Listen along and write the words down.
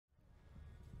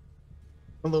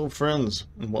Hello friends,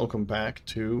 and welcome back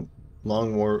to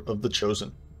Long War of the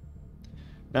Chosen.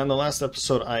 Now in the last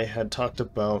episode I had talked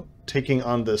about taking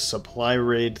on this supply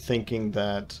raid, thinking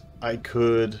that I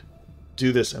could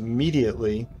do this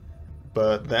immediately,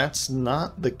 but that's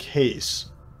not the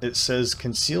case. It says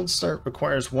concealed start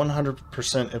requires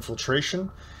 100%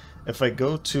 infiltration. If I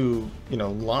go to,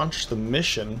 launch the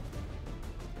mission,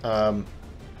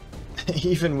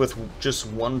 even with just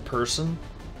one person,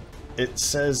 it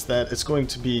says that it's going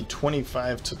to be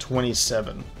 25 to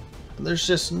 27. And there's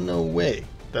just no way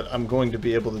that I'm going to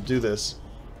be able to do this.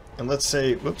 And let's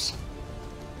say, let's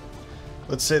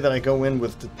say that I go in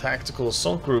with the tactical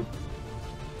assault group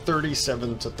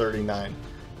 37 to 39.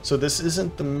 So this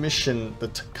isn't the mission, the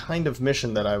kind of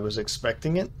mission that I was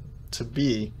expecting it to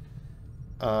be.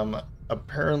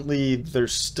 Apparently there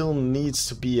still needs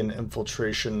to be an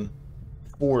infiltration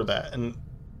for that, and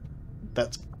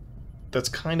that's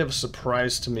kind of a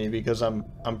surprise to me, because I'm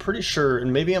pretty sure,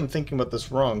 and maybe I'm thinking about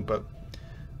this wrong, but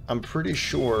I'm pretty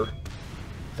sure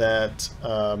that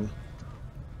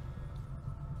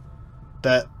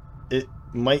that it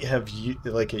might have,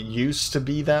 like, it used to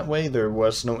be that way. There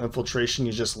was no infiltration,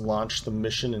 you just launch the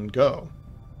mission and go.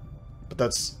 But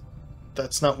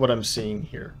that's not what I'm seeing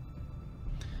here.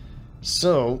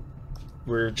 So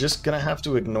we're just gonna have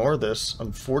to ignore this,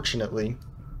 unfortunately.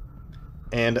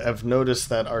 And I've noticed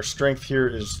that our strength here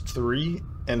is 3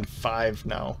 and 5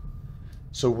 now.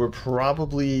 So we're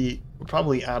probably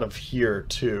out of here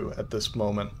too at this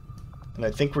moment. And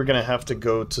I think we're gonna have to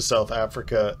go to South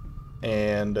Africa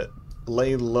and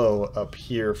lay low up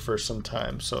here for some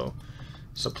time. So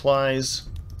supplies,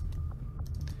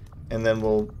 and then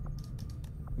we'll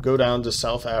go down to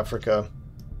South Africa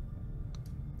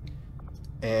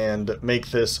and make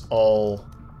this all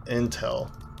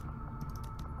intel.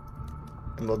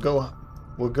 And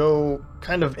we'll go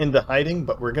kind of into hiding,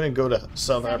 but we're gonna go to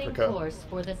South Africa. Course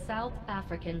for the South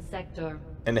African sector.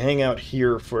 And hang out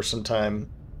here for some time,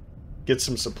 get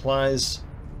some supplies.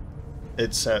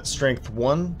 It's at strength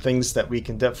 1, things that we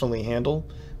can definitely handle,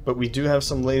 but we do have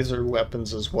some laser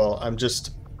weapons as well. I'm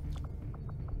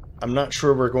not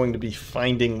sure we're going to be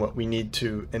finding what we need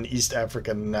to in East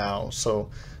Africa now,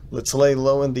 so let's lay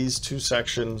low in these 2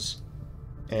 sections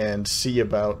and see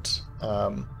about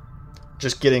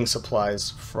just getting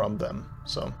supplies from them.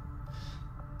 So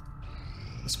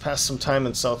let's pass some time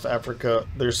in South Africa.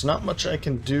 There's not much I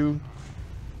can do.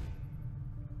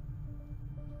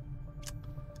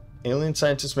 Alien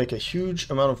scientists make a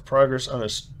huge amount of progress on a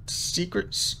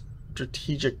secret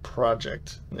strategic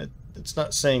project. And it's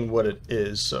not saying what it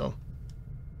is, so.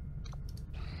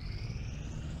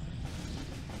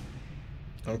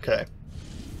 Okay.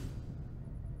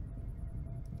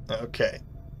 Okay.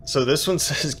 So this one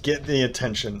says get the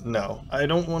attention. No, I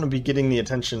don't want to be getting the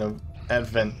attention of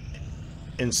Advent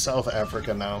in South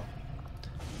Africa now.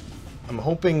 I'm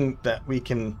hoping that we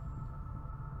can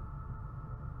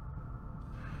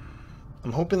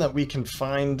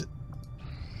find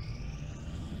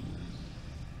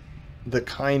the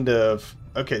kind of...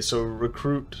 Okay, so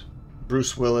recruit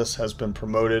Bruce Willis has been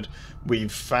promoted.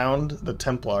 We've found the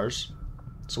Templars.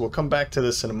 So we'll come back to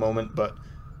this in a moment, but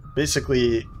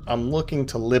basically, I'm looking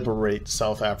to liberate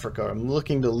South Africa. I'm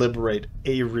looking to liberate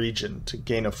a region to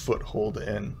gain a foothold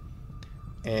in.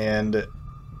 And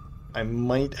I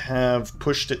might have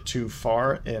pushed it too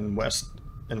far in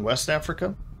West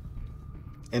Africa.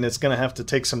 And it's going to have to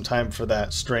take some time for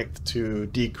that strength to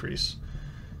decrease.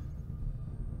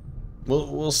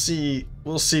 We'll see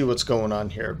what's going on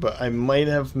here, but I might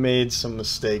have made some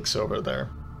mistakes over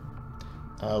there.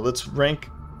 Let's rank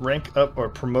up or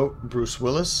promote Bruce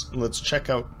Willis, and let's check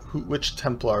out which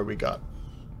Templar we got.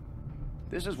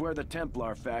 This is where the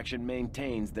Templar faction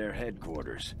maintains their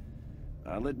headquarters.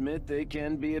 I'll admit they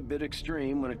can be a bit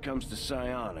extreme when it comes to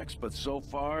psionics, but so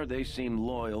far they seem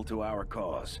loyal to our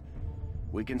cause.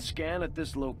 We can scan at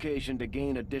this location to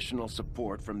gain additional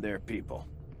support from their people.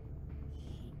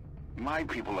 My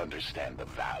people understand the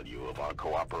value of our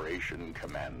cooperation,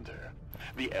 Commander.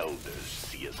 The Elders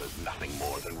see us as nothing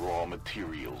more than raw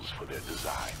materials for their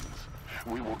designs.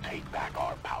 We will take back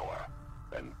our power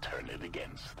and turn it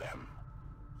against them.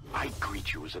 I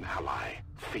greet you as an ally,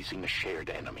 facing a shared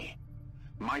enemy.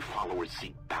 My followers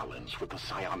seek balance with the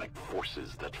psionic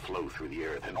forces that flow through the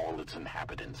Earth and all its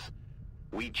inhabitants.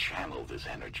 We channel this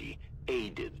energy,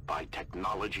 aided by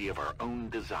technology of our own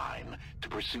design, to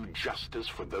pursue justice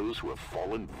for those who have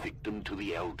fallen victim to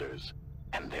the Elders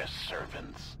and their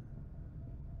servants.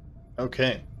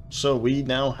 Okay, so we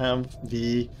now have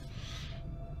the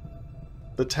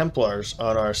Templars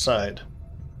on our side.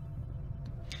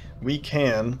 We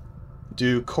can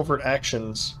do covert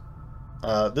actions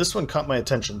This one caught my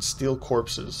attention, steal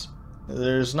corpses.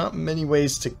 There's not many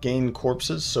ways to gain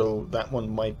corpses, so that one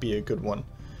might be a good one.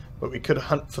 But we could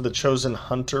hunt for the Chosen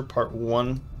Hunter, Part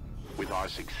 1. With our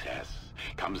success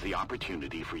comes the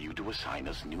opportunity for you to assign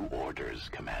us new orders,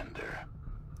 Commander.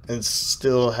 And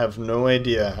still have no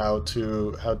idea how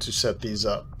to set these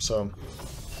up, so...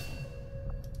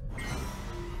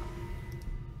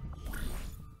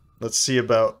 Let's see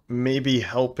about maybe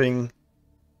helping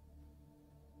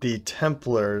the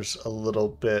Templars a little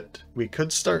bit. We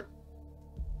could start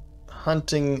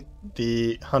hunting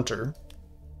the Hunter.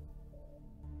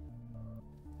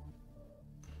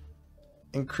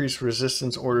 Increase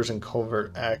resistance orders and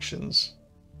covert actions.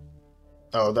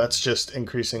 Oh, that's just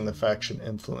increasing the faction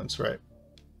influence, right?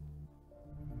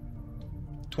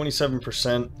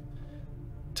 27%.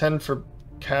 10 for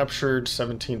captured,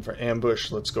 17 for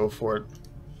ambush. Let's go for it.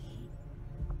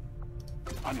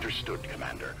 Understood,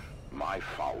 Commander. My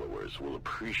followers will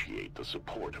appreciate the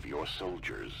support of your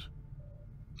soldiers.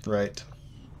 Right.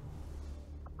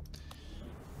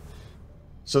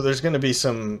 So there's going to be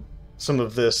some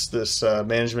of this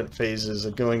management phase is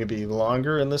going to be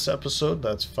longer in this episode.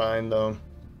 That's fine, though.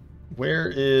 Where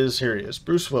is... Here he is.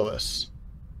 Bruce Willis.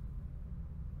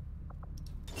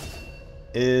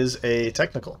 Is a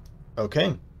technical.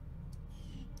 Okay.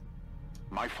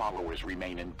 My followers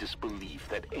remain in disbelief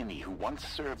that any who once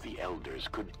served the Elders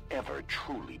could ever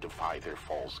truly defy their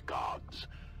false gods.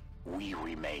 We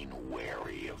remain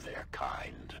wary of their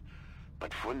kind.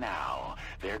 But for now,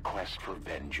 their quest for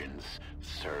vengeance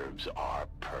serves our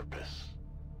purpose.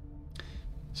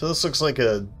 So this looks like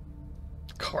a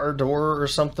car door or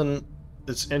something.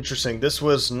 It's interesting. This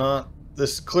was not...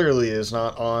 This clearly is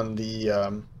not on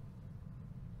the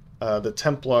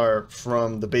Templar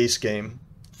from the base game,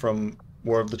 from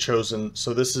War of the Chosen.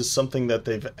 So this is something that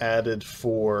they've added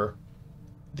for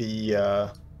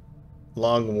the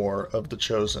Long War of the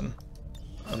Chosen.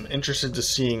 I'm interested to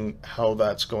seeing how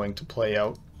that's going to play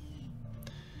out.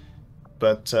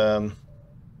 But,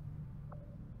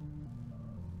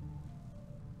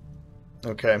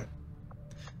 okay.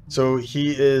 So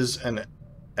he is an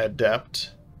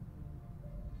adept.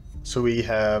 So we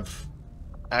have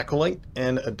acolyte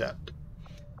and adept.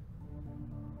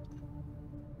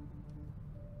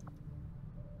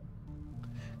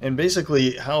 And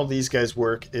basically how these guys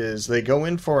work is they go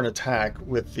in for an attack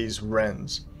with these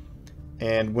wrens.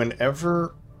 And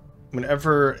whenever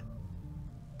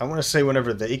I want to say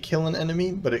whenever they kill an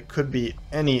enemy, but it could be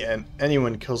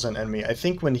anyone kills an enemy. I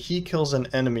think when he kills an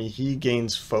enemy, he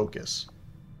gains focus.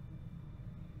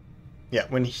 Yeah,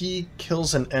 when he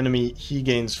kills an enemy, he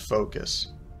gains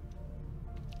focus.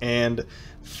 And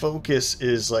focus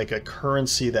is like a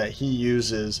currency that he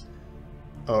uses,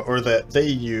 or that they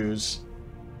use,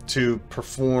 to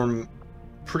perform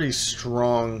pretty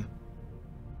strong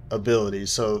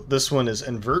abilities. So this one is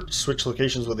invert, switch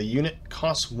locations with a unit,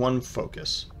 costs 1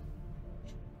 focus.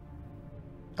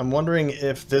 I'm wondering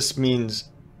if this means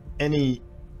any...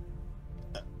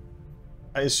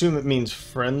 I assume it means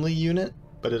friendly unit,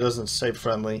 but it doesn't say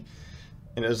friendly.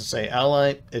 And it doesn't say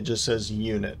ally, it just says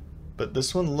unit. But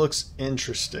this one looks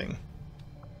interesting.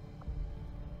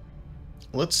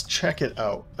 Let's check it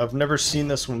out. I've never seen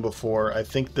this one before. I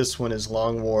think this one is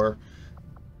Long War.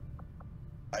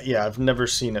 Yeah, I've never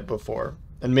seen it before.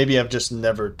 And maybe I've just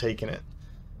never taken it.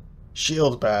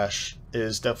 Shield Bash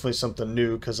is definitely something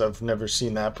new because I've never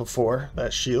seen that before,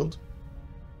 that shield.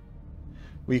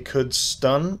 We could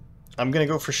stun. I'm going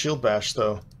to go for Shield Bash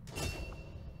though.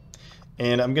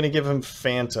 And I'm going to give him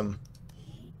Phantom.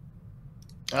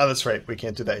 Ah, that's right. We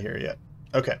can't do that here yet.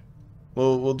 Okay.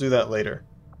 We'll do that later.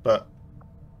 But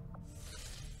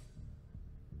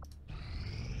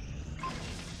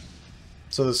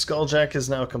so the Skulljack is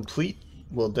now complete.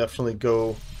 We'll definitely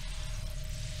go.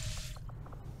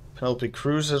 Penelope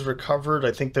Cruz has recovered.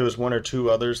 I think there was 1 or 2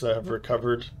 others that have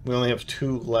recovered. We only have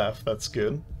 2 left. That's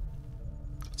good.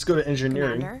 Let's go to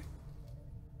engineering. Commander?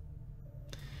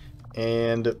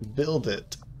 And build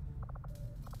it.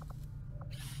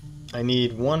 I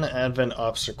need 1 Advent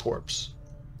Officer Corpse.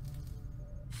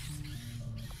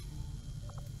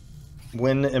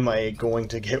 When am I going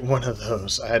to get one of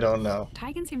those? I don't know.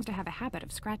 Tygan seems to have a habit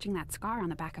of scratching that scar on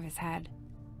the back of his head.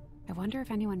 I wonder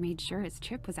if anyone made sure his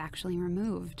chip was actually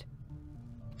removed.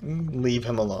 Leave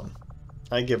him alone.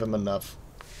 I give him enough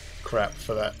crap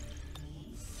for that.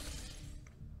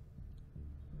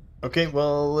 Okay,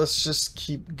 well, let's just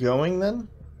keep going then.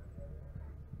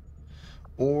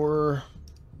 Or...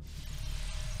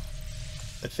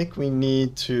 I think we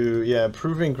need to... Yeah,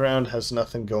 Proving Ground has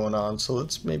nothing going on, so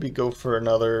let's maybe go for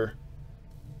another...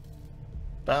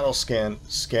 Battle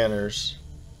scanners.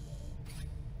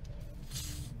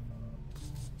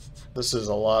 This is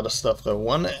a lot of stuff, though.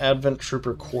 1 Advent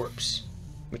Trooper Corpse,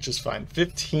 which is fine.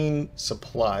 15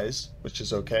 supplies, which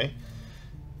is okay.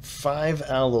 5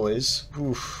 alloys.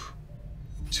 Oof.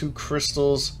 2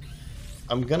 crystals.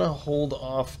 I'm gonna hold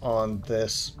off on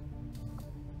this.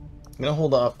 I'm gonna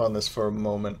hold off on this for a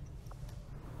moment.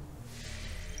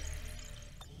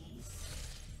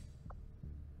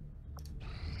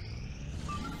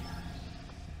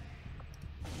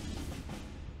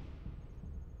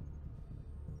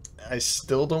 I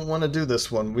still don't want to do this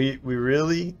one.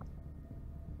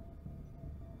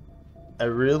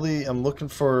 I'm looking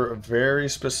for a very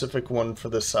specific one for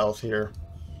the south here.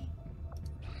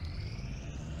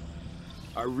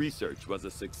 Our research was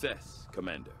a success,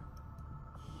 Commander.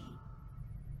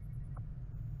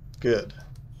 Good.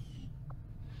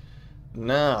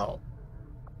 Now,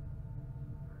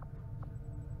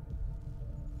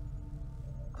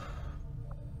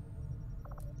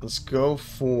 let's go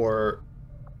for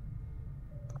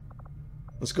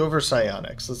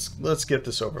psionics. Let's get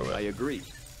this over with. I agree.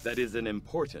 That is an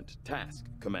important task,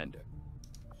 Commander.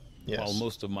 Yes. While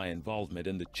most of my involvement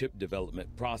in the chip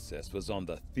development process was on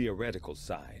the theoretical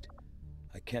side,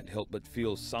 I can't help but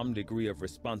feel some degree of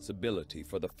responsibility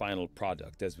for the final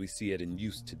product as we see it in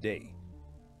use today.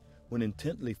 When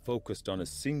intently focused on a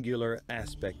singular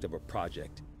aspect of a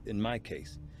project, in my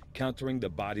case, countering the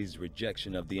body's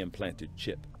rejection of the implanted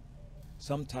chip,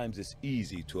 sometimes it's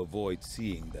easy to avoid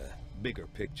seeing the bigger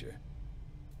picture.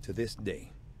 To this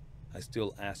day, I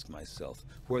still ask myself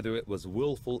whether it was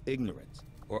willful ignorance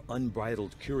or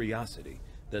unbridled curiosity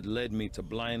that led me to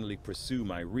blindly pursue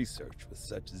my research with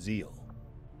such zeal.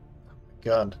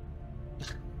 God.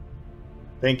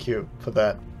 Thank you for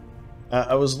that.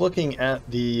 I was looking at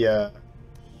the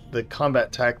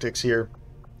combat tactics here.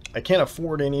 I can't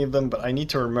afford any of them, but I need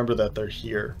to remember that they're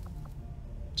here.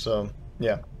 So,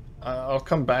 yeah. I'll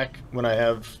come back when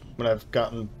I've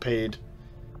gotten paid.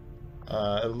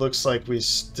 It looks like we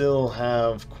still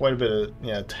have quite a bit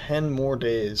of, 10 more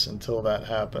days until that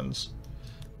happens.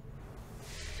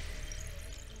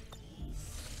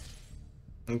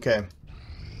 Okay.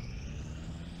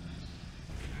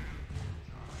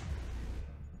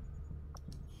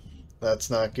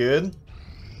 That's not good.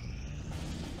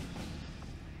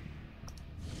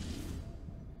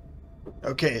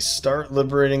 Okay, start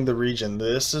liberating the region.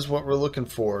 This is what we're looking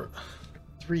for.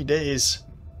 3 days.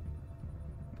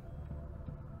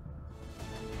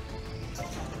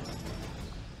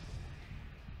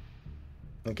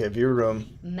 Okay, view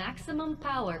room. Maximum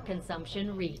power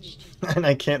consumption reached. And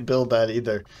I can't build that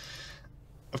either.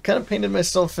 I've kind of painted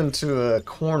myself into a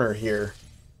corner here.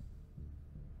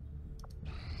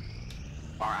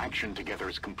 Our action together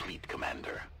is complete,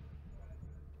 Commander.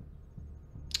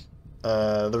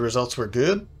 The results were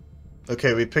good.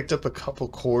 Okay, we picked up a couple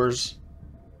cores.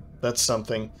 That's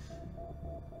something.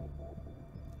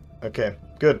 Okay,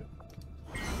 good.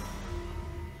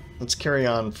 Let's carry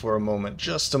on for a moment.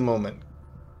 Just a moment.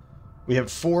 We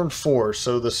have 4 and 4,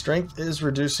 so the strength is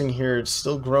reducing here. It's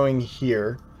still growing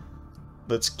here.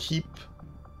 Let's keep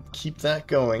that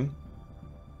going.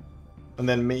 And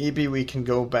then maybe we can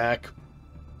go back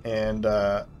and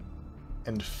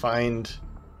find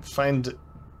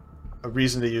a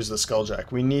reason to use the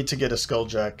Skulljack. We need to get a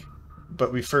Skulljack,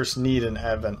 but we first need an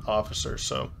Advent officer,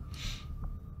 so.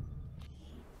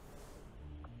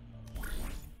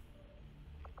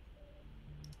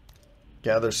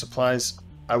 Gather supplies.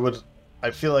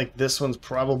 I feel like this one's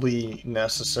probably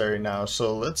necessary now,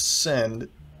 so let's send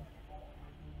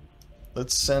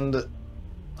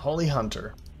Holly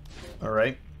Hunter.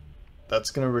 Alright. That's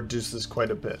going to reduce this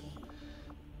quite a bit.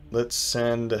 Let's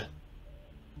send...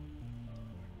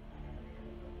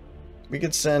 We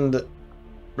could send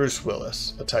Bruce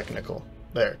Willis, a technical.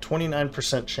 There,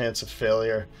 29% chance of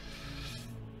failure.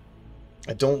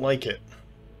 I don't like it.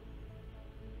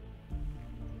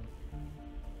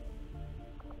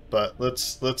 But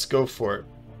let's go for it.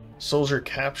 Soldier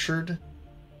captured.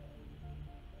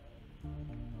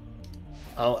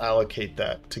 I'll allocate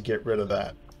that to get rid of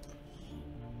that.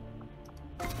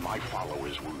 My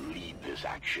followers will lead this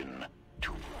action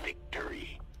to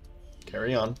victory.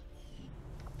 Carry on.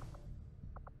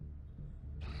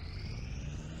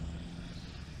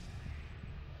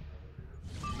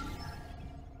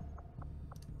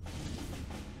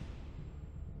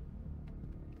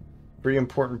 Pretty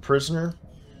important prisoner.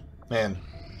 Man.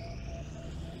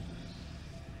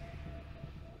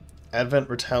 Advent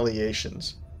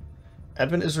retaliations.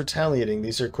 Advent is retaliating.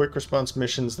 These are quick response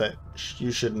missions that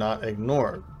you should not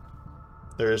ignore.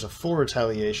 There is a full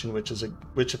retaliation, which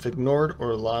if ignored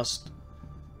or lost,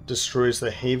 destroys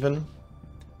the haven.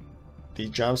 the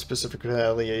job-specific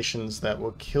retaliations that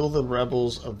will kill the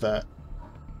rebels of that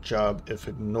job if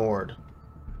ignored.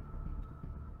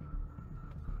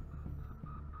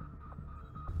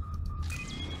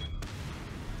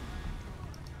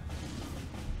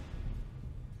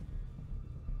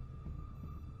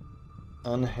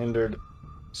 Unhindered.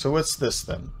 So what's this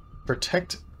then?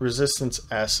 Protect resistance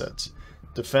assets.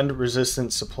 Defend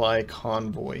resistance supply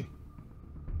convoy.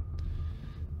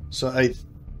 So I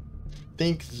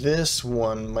think this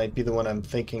one might be the one I'm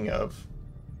thinking of.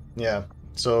 Yeah,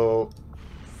 so...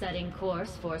 Setting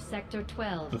course for Sector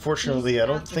 12. Unfortunately, East I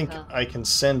don't think Africa. I can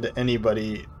send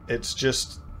anybody. It's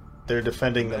just they're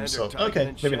defending themselves.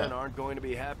 Okay, maybe not. Aren't going to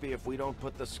be happy if we don't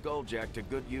put the Skulljack to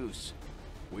good use.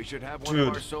 We should have one Dude.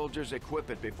 of our soldiers equip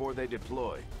it before they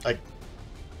deploy. I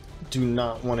do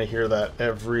not want to hear that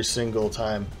every single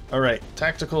time. Alright,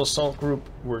 tactical assault group,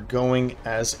 we're going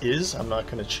as is. I'm not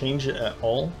going to change it at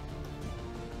all.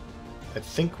 I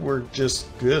think we're just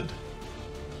good.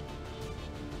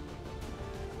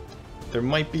 There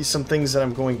might be some things that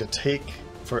I'm going to take,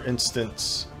 for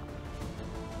instance,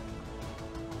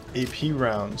 AP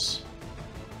rounds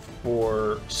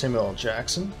for Samuel L.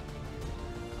 Jackson.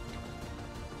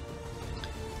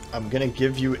 I'm gonna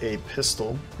give you a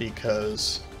pistol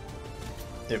because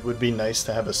it would be nice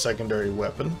to have a secondary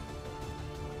weapon.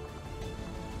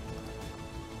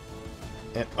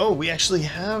 And oh, we actually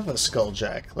have a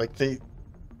Skulljack. Like they...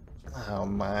 Oh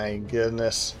my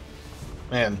goodness.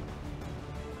 Man.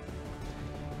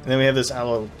 And then we have this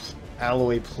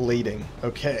alloy plating.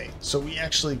 Okay, so we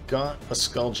actually got a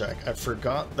Skulljack. I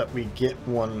forgot that we get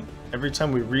one every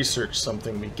time we research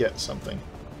something, we get something.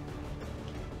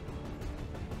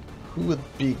 Who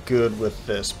would be good with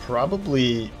this?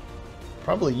 Probably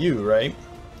you, right?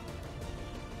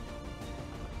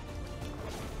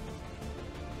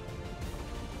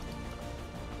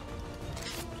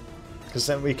 Because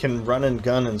then we can run and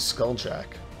gun and Skulljack.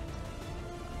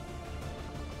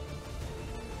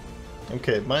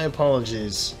 Okay, my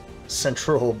apologies,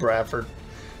 Central Bradford,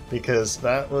 because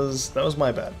that was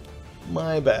my bad.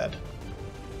 My bad.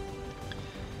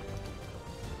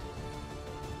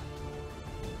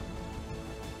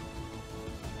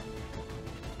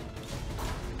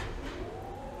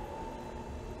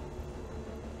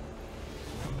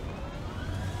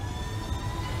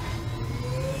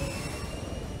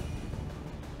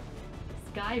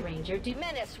 Sky Ranger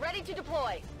Menace, ready to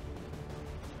deploy.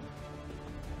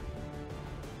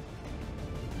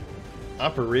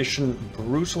 Operation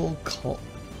Brutal Oh,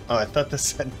 I thought this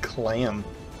said Clam.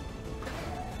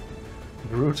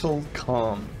 Brutal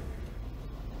Calm.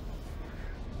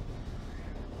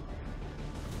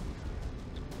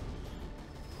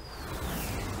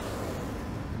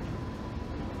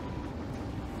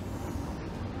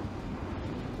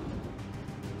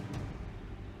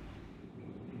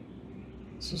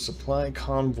 So supply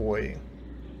convoy.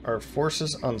 Our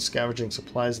forces on scavenging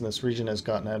supplies in this region has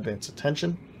gotten advanced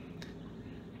attention.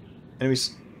 Enemy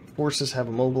forces have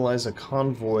mobilized a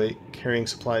convoy carrying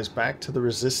supplies back to the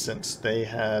resistance. They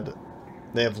have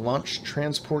launched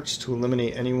transports to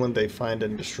eliminate anyone they find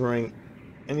and destroying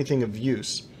anything of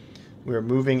use. We are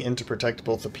moving in to protect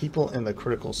both the people and the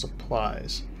critical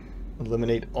supplies.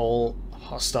 Eliminate all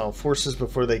hostile forces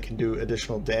before they can do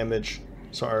additional damage,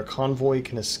 so our convoy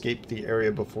can escape the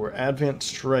area before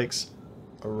advanced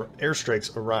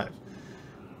airstrikes arrive.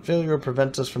 Failure will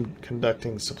prevent us from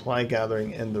conducting supply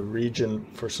gathering in the region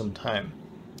for some time.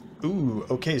 Ooh,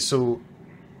 okay, so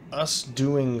us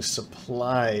doing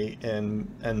supply en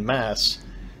masse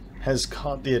has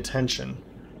caught the attention.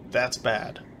 That's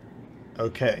bad.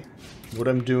 Okay, what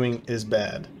I'm doing is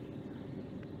bad.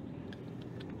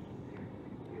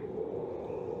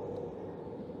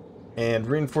 And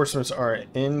reinforcements are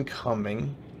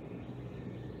incoming.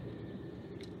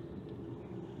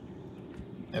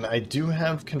 And I do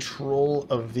have control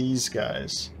of these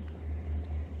guys.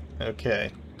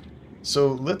 Okay.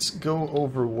 So let's go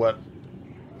over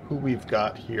who we've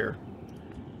got here.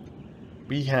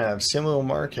 We have Samuel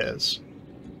Marquez,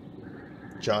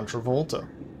 John Travolta,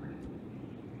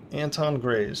 Anton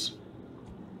Graves,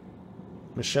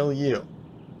 Michelle Yeoh.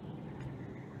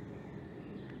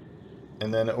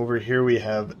 And then over here we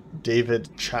have David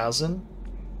Chazin,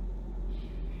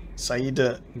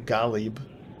 Saida Ghalib,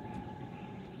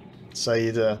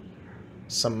 Saida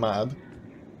Samad,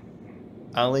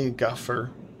 Ali Ghaffar,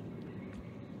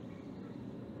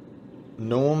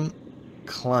 Noam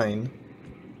Klein,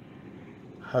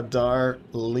 Hadar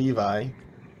Levi,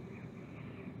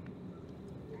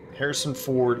 Harrison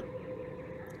Ford,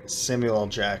 Samuel L.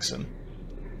 Jackson,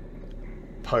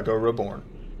 Puggo Reborn.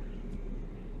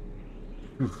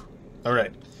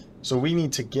 Alright, So we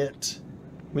need to get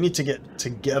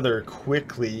together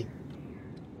quickly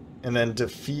and then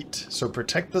defeat. So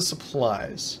protect the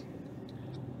supplies.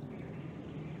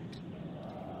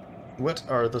 What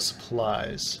are the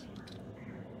supplies?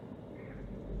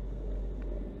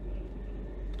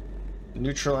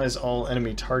 Neutralize all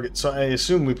enemy targets. So I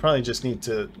assume we probably just need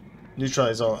to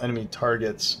neutralize all enemy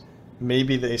targets.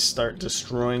 Maybe they start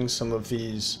destroying some of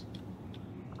these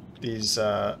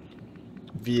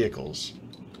vehicles.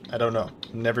 I don't know.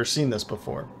 Never seen this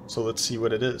before. So let's see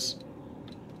what it is.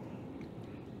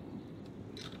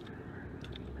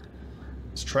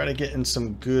 Let's try to get in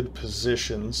some good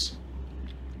positions.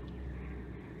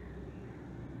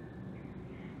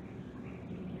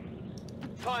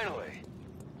 Finally!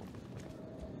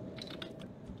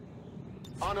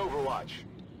 On Overwatch.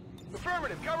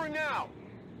 Affirmative, covering now!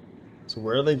 So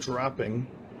where are they dropping?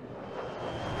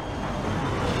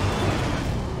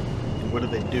 And what do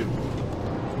they do?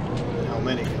 And how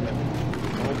many come in?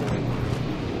 Oh boy.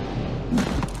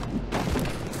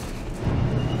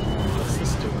 What's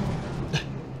this doing?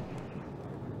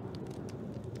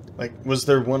 Like, was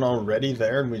there one already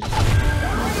there and we just...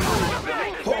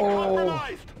 Oh!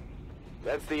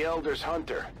 That's the Elder's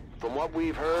hunter. From what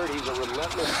we've heard, he's a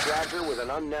relentless tracker with an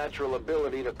unnatural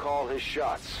ability to call his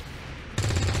shots.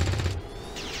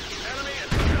 Enemy is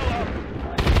still up!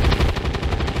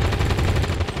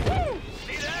 Woo!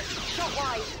 See that? So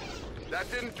wide. That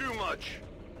didn't do much.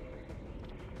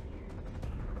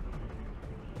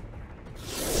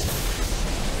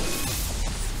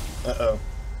 Uh-oh.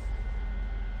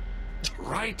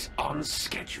 Right on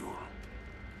schedule.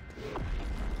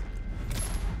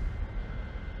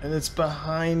 And it's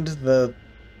behind the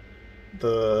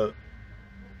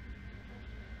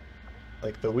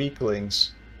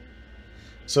weaklings.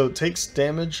 So it takes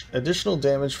damage, additional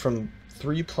damage from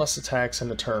 3+ attacks in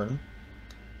a turn.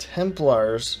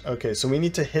 Templars, okay, so we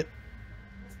need to hit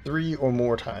 3 or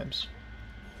more times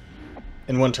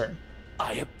in one turn.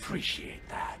 I appreciate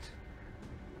that.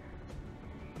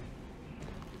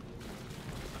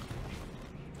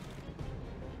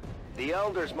 The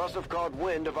Elders must have caught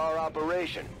wind of our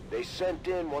operation. They sent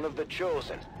in one of the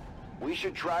Chosen. We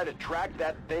should try to track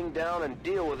that thing down and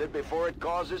deal with it before it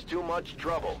causes too much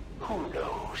trouble. Who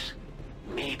knows?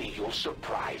 Maybe you'll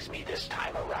surprise me this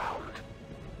time around.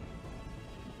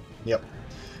 Yep.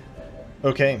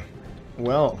 Okay.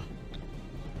 Well,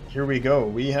 here we go.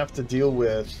 We have to deal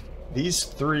with these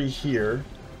 3 here.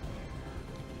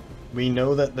 We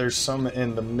know that there's some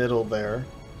in the middle there.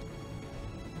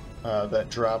 That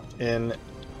dropped in,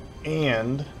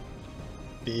 and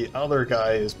the other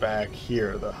guy is back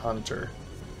here, the hunter.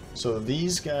 So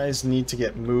these guys need to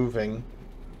get moving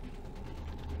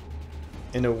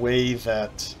in a way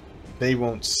that they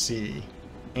won't see,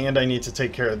 and I need to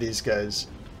take care of these guys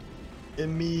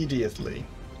immediately.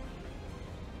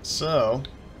 So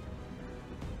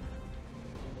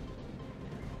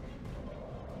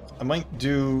I might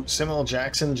do Samuel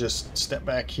Jackson, just step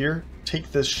back here,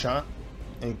 take this shot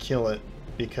and kill it,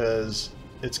 because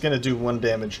it's gonna do 1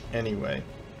 damage anyway,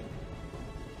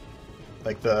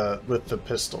 like with the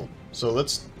pistol. So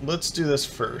let's do this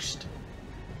first.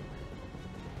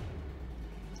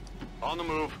 On the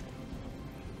move.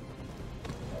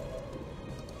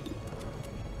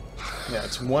 Yeah,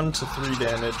 it's 1 to 3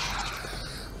 damage.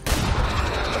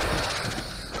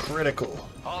 Critical.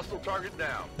 Hostile target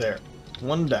down. There,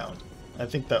 1 down. I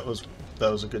think that was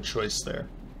a good choice there.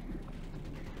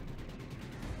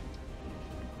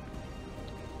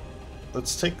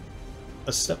 Let's take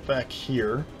a step back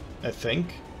here, I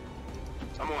think,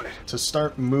 I'm on it. to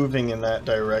start moving in that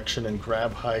direction and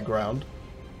grab high ground.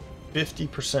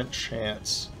 50%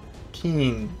 chance.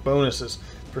 Keen bonuses.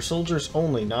 For soldiers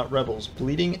only, not rebels.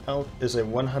 Bleeding out is a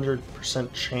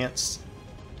 100% chance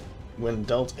when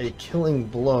dealt a killing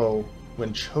blow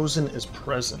when Chosen is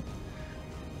present.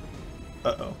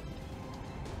 Uh-oh.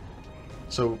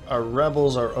 So our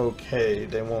rebels are okay.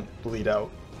 They won't bleed out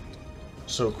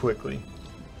so quickly.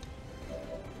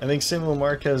 I think Samuel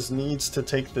Marquez needs to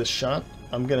take this shot.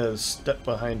 I'm gonna step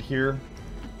behind here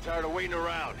Tired of waiting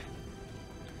around.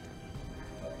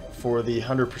 for the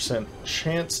 100%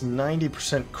 chance,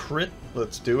 90% crit.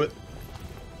 Let's do it.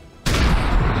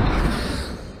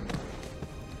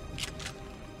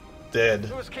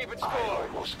 Dead. Let's keep it I score.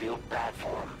 almost feel bad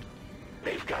for them.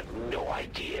 They've got no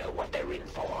idea what they're in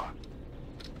for.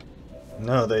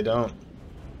 No, they don't.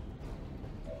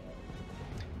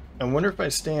 I wonder if I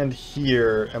stand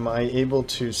here, am I able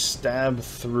to stab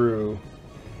through?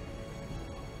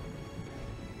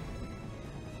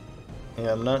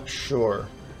 Yeah, I'm not sure.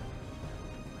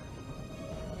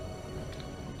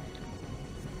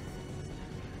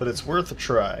 but it's worth a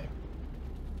try.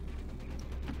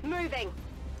 Moving.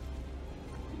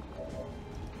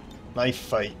 Knife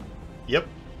fight. Yep.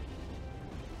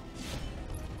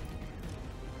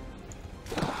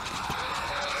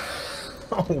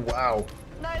 Oh, wow.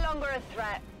 No longer a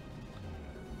threat.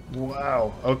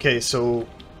 Wow. Okay, so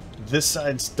this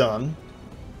side's done.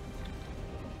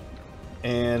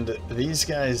 And these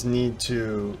guys need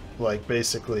to, like,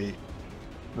 basically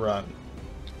run.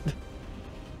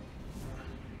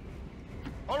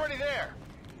 Already there.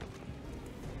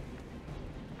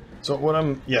 So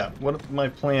what my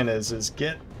plan is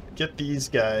get these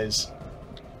guys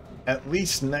at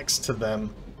least next to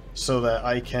them so that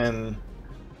I can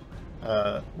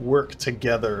work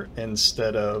together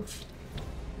instead of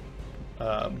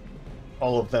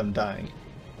all of them dying.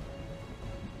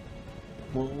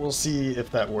 We'll see if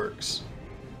that works.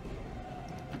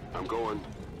 I'm going.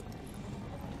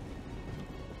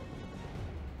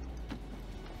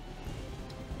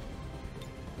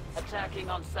 Attacking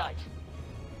on sight.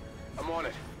 I'm on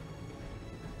it.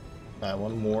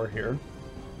 One more here.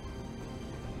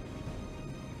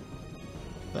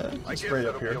 Just right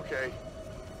up here. Okay.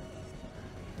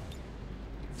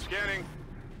 Scanning.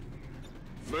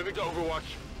 Moving to Overwatch.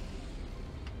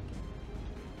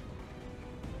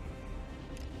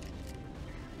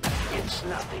 It's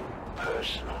nothing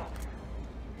personal.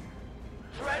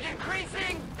 Threat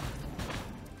increasing.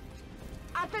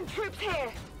 I've been troops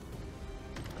here.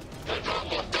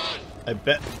 I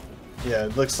bet. Yeah,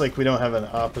 it looks like we don't have an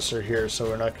officer here, so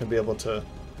we're not going to be able to.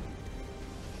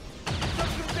 Took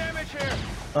some damage here.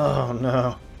 Oh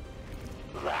no.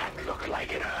 That looked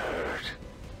like it hurt.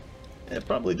 It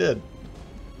probably did.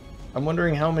 I'm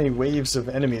wondering how many waves of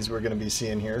enemies we're going to be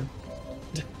seeing here.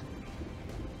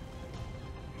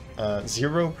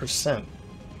 0%.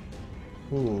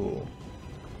 Ooh.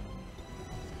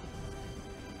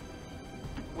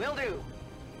 Will do.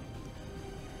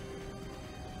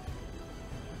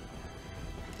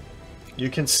 You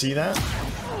can see that?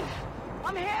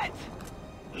 I'm hit.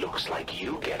 Looks like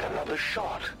you get another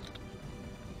shot.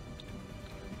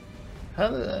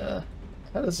 How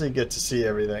does he get to see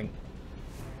everything?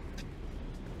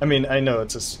 I mean, I know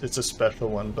it's a special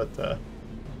one, but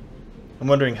I'm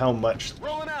wondering how much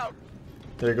Rolling out.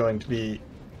 they're going to be.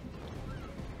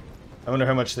 I wonder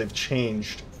how much they've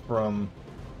changed from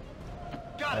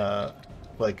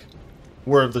like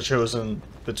War of the Chosen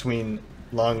between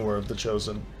Long War of the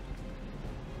Chosen.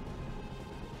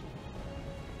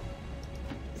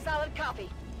 Solid copy.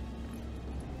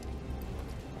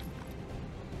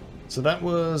 So that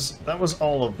was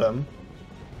all of them.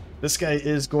 This guy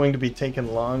is going to be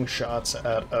taking long shots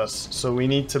at us, so we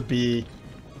need to be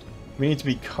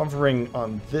covering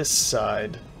on this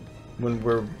side when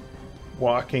we're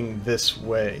walking this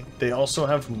way. They also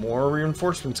have more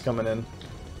reinforcements coming in.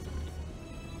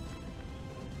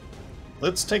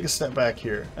 Let's take a step back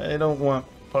here. I don't want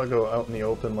Puggo out in the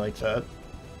open like that.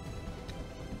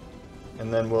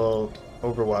 And then we'll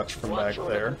Overwatch from back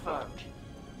there.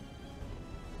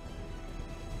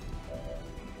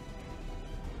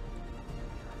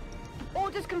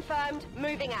 Orders confirmed.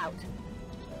 Moving out.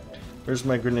 Where's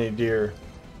my grenadier?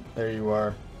 There you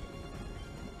are.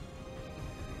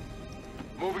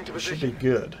 Moving to Should position. be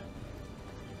good.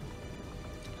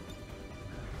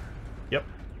 Yep.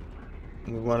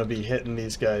 We want to be hitting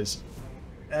these guys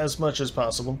as much as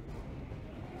possible.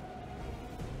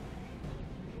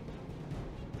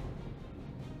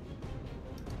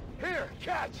 Here,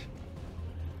 catch.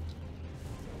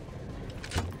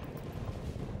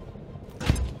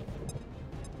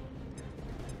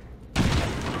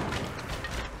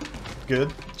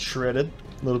 Good. Shredded.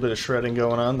 A little bit of shredding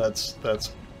going on. That's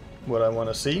what I want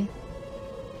to see.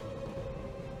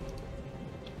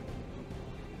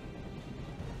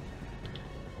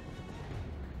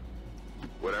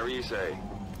 Whatever you say.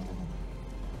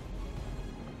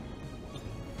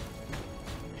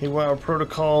 Hey, wow,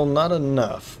 protocol, not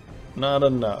enough. Not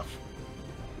enough.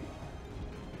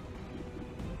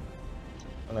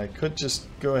 And I could just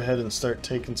go ahead and start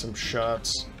taking some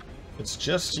shots. It's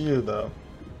just you, though.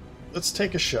 Let's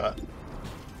take a shot.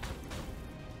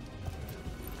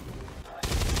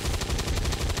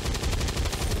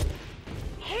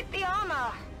 Hit the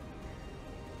armor.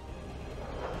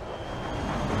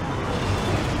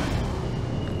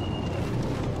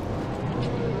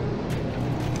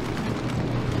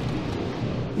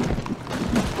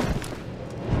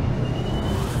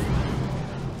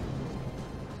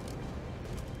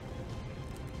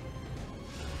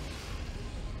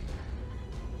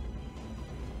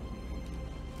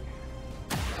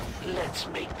 Let's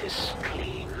make this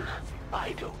clean.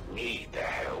 I don't need the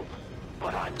help,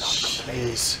 but I'm not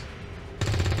complaining. Jeez.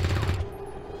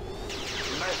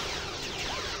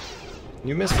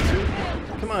 You missed it too?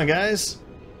 Come on, guys.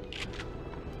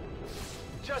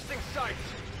 Adjusting sights.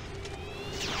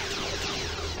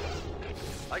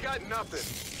 I got nothing.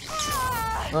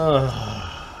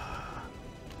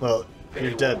 Well,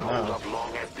 you're dead They won't hold now. up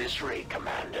long at this rate,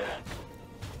 Commander.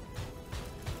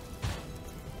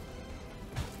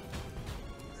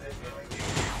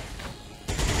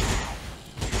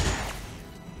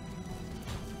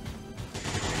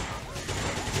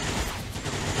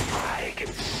 I can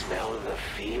smell the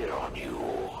fear on you.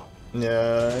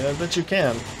 Yeah, I bet you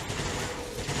can.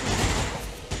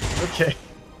 Okay.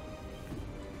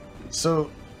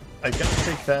 So, I gotta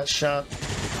take that shot.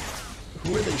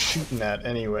 Who are they shooting at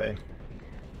anyway?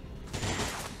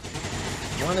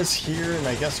 One is here, and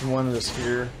I guess one is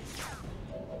here.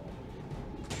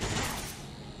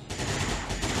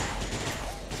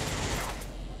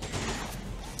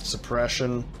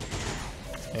 Suppression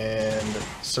and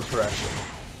suppression.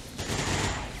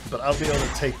 But I'll be able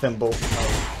to take them both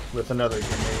out with another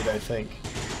grenade, I think.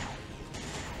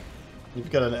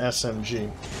 You've got an SMG.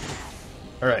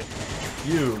 Alright,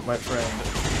 you, my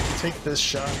friend, take this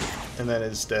shot, and then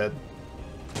it's dead.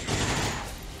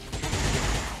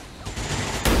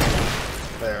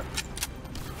 There.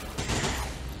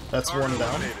 That's one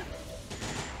down.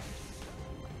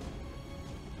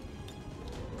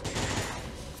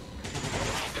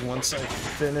 Once I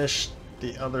finish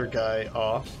the other guy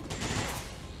off,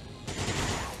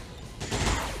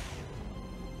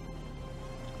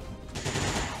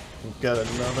 we've got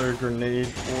another grenade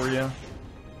for you.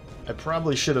 I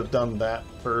probably should have done that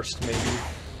first, maybe.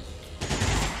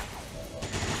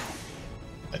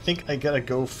 I think I gotta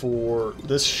go for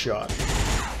this shot.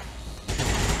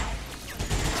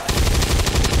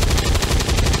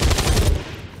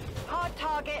 Hard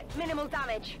target, minimal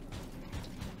damage.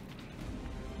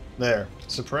 There.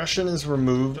 Suppression is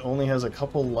removed, only has a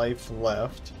couple life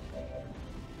left.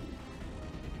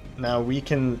 Now we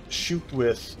can shoot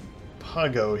with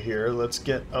Puggo here. Let's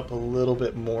get up a little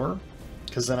bit more,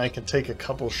 because then I can take a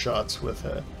couple shots with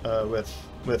it,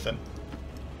 with him.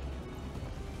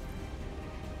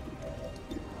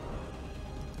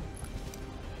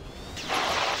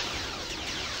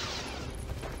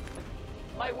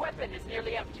 My weapon is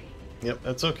nearly empty. Yep,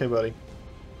 that's okay, buddy.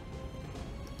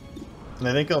 And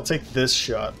I think I'll take this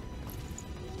shot.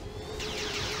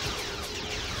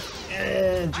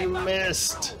 And you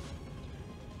missed!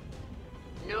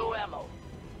 No ammo.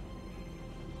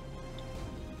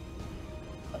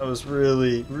 I was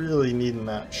really, really needing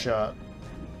that shot.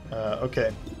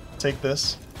 Okay, take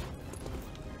this.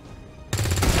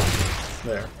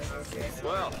 There.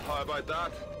 Well, how about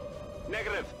that?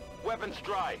 Negative. Weapons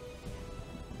dry.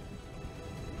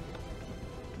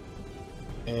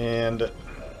 And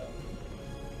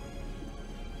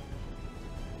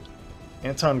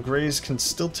Anton Grays can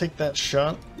still take that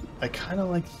shot. I kind of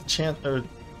like the chance, or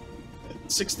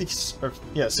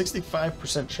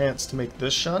 65% chance to make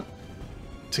this shot.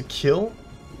 To kill,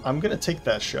 I'm gonna take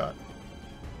that shot.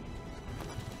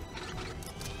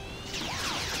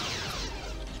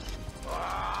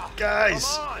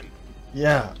 Guys! Come on!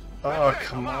 Yeah. Oh,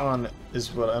 come on,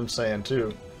 is what I'm saying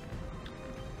too.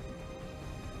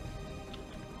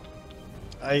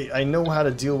 I know how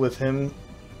to deal with him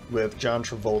with John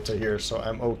Travolta here, so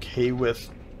I'm okay with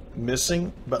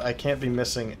missing, but I can't be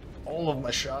missing all of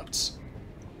my shots.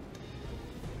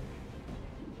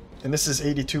 And this is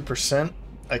 82%.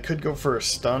 I could go for a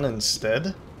stun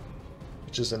instead,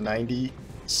 which is a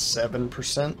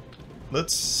 97%.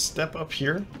 Let's step up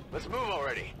here. Let's move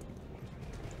already.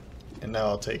 And now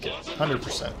I'll take it.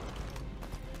 100%.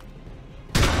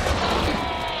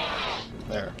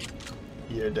 There.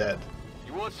 You're dead.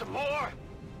 You want some more?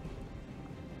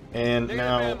 And Negative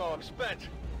now ammo, I'm spent.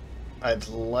 I'd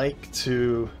like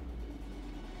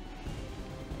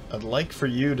for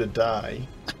you to die.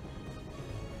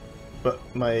 But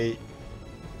I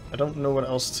don't know what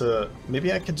else to...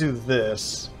 Maybe I could do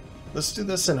this. Let's do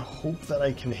this and hope that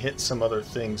I can hit some other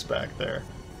things back there.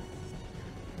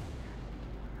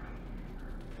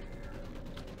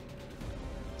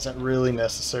 Is that really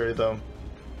necessary, though?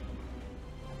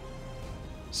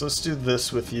 So let's do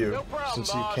this with you, No problem,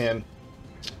 since boss. you can...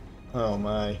 Oh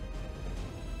my.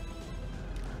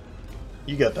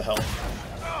 You got the health.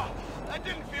 Oh, that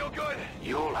didn't feel good.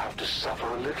 You'll have to suffer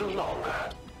a little longer.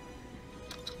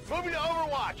 Moving to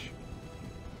Overwatch.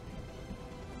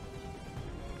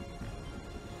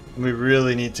 We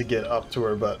really need to get up to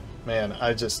her, but man,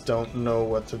 I just don't know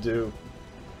what to do.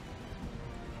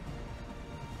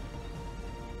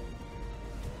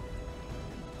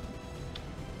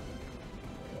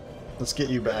 Let's get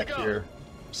you back here,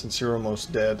 since you're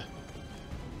almost dead.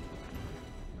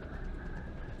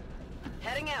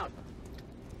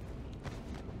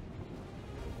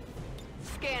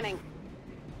 Scanning.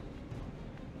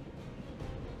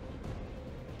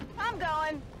 I'm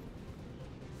going.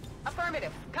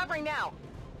 Affirmative. Covering now.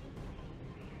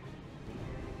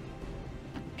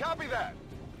 Copy that.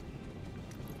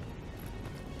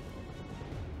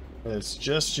 It's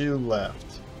just you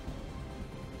left.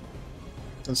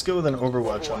 Let's go with an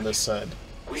Overwatch on this side.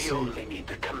 We only need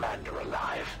the commander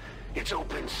alive. It's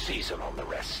open season on the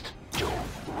rest. Don't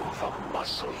move a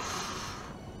muscle.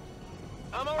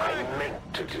 I'm I alright.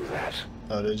 meant to do that.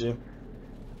 Oh, did you?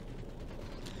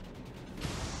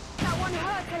 That one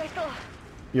hurt a little.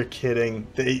 You're kidding.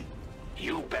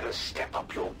 You better step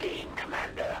up your game,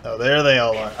 Commander. Oh, there they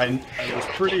all are. I was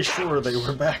pretty sure they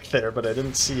were back there, but I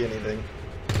didn't see anything.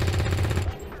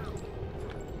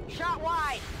 Shot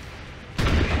wide.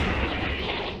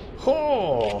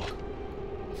 Oh!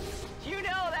 You know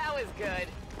that was good.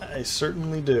 I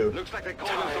certainly do. Looks like they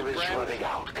called in Time some is friends. running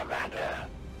out, Commander.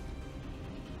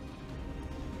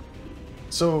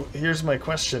 So, here's my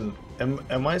question.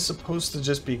 Am I supposed to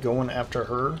just be going after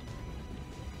her?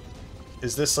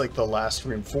 Is this like the last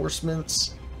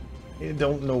reinforcements? I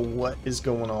don't know what is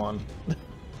going on.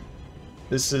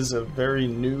 This is a very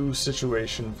new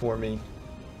situation for me.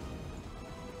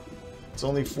 It's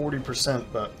only 40%,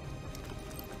 but...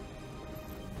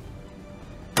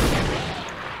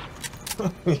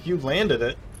 You landed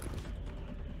it.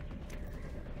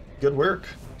 Good work.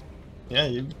 Yeah,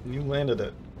 you landed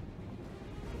it.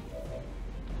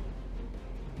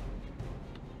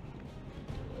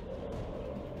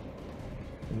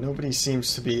 Nobody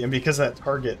seems to be, and because that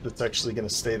target that's actually going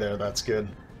to stay there, that's good.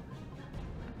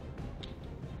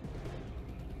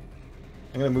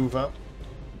 I'm going to move up.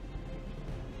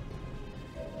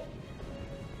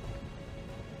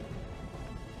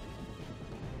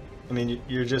 I mean,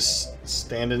 you're just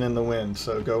standing in the wind,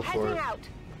 so go for Heading it. out.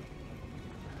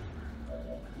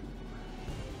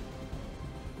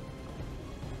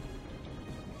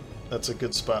 That's a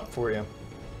good spot for you.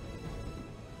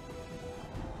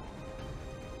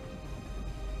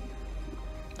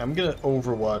 I'm gonna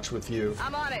Overwatch with you.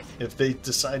 I'm on it. If they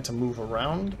decide to move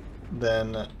around,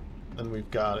 then we've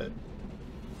got it.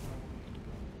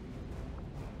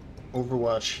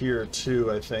 Overwatch here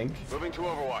too, I think. Moving to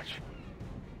Overwatch.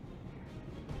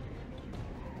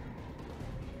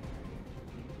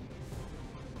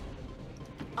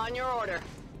 On your order.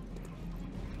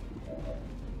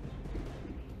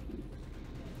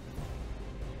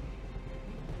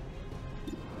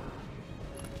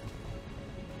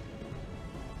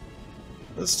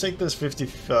 Let's take this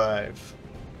 55.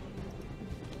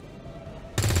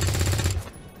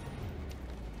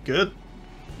 Good.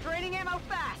 Draining ammo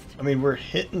fast. I mean, we're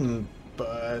hitting,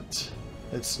 but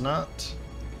it's not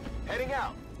Heading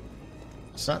out.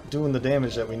 doing the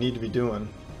damage that we need to be doing.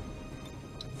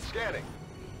 Scanning.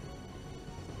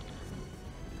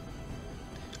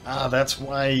 Ah, that's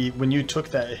why when you took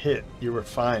that hit, you were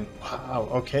fine. Wow,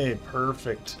 okay,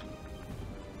 perfect.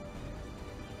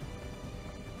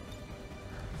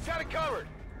 Got it covered.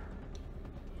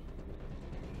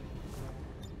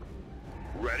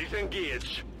 Ready to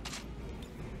engage.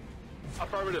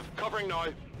 Affirmative. Covering now.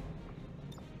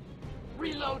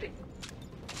 Reloading.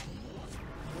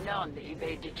 None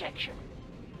evade detection.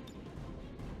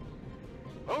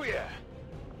 Oh yeah.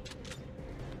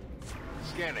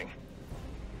 Scanning.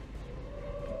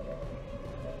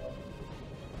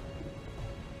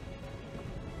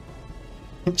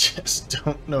 I just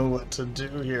don't know what to do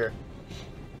here.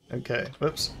 Okay,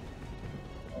 whoops.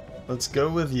 Let's go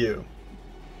with you.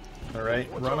 Alright,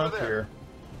 What's run over up there? here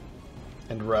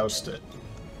and roust it.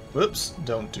 Whoops,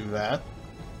 don't do that.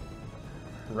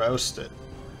 Roust it.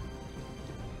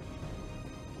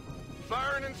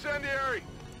 Fire an incendiary.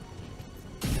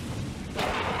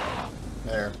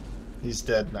 There. He's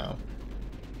dead now.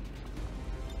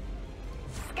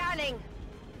 Scanning.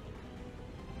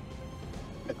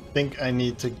 I think I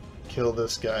need to kill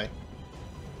this guy.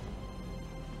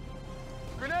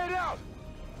 Grenade out.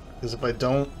 Because if I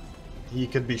don't, he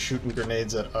could be shooting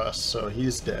grenades at us, so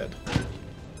he's dead.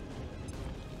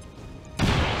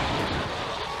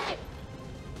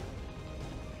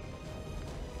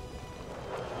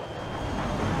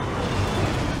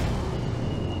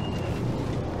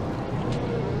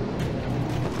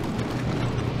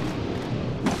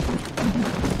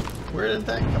 Where did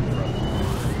that come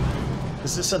from?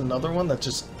 Is this another one that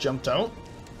just jumped out?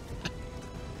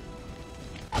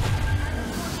 On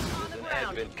the An ground.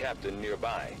 advent captain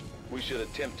nearby. We should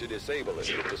attempt to disable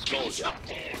it with the skull shot.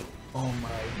 Oh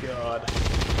my god.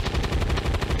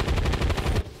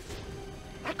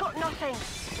 I got nothing.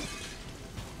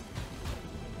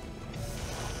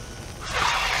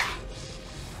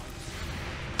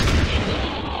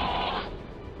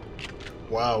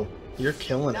 Wow, you're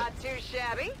killing it. Not too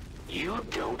shabby. You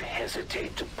don't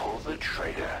hesitate to pull the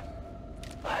trigger.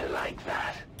 I like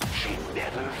that. She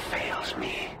never fails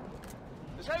me.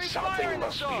 There's heavy fire Something in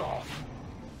must the be zone. off.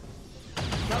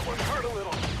 That one hurt a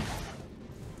little.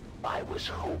 I was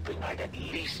hoping I'd at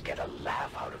least get a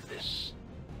laugh out of this.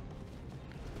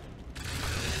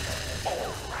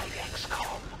 All right,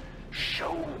 XCOM.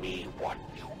 Show me what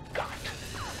you got.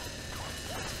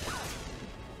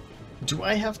 Do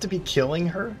I have to be killing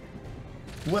her?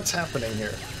 What's happening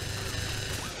here?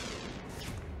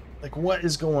 Like, what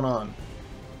is going on?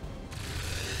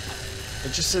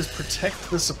 It just says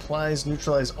protect the supplies,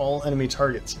 neutralize all enemy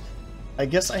targets. I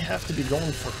guess I have to be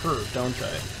going for her, don't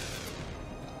I?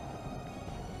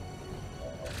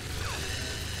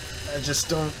 I just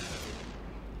don't...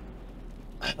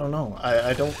 I don't know.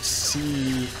 I don't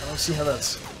see how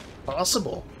that's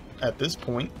possible at this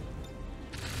point.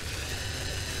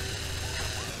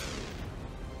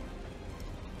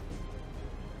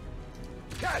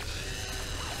 Catch!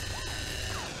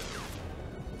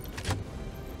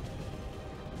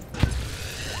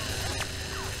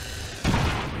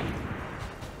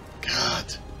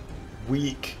 God.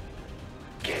 Weak.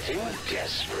 Getting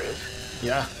desperate.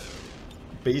 Yeah.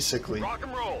 Basically. Rock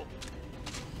and roll.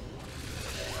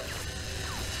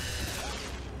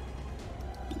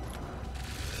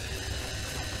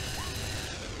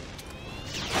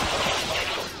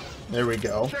 There we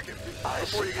go. Check it I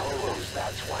before you get too close. suppose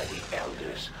that's why the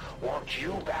Elders want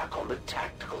you back on the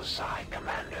tactical side,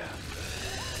 Commander.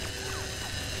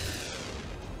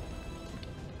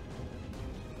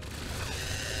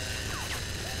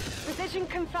 Position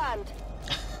confirmed.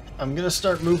 I'm gonna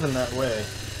start moving that way.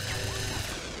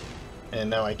 And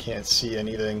now I can't see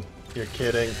anything. You're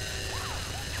kidding.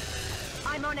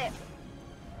 I'm on it.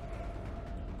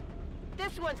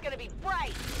 This one's gonna be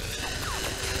bright.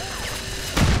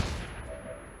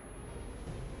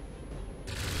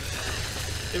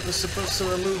 It was supposed to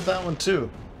remove that one too.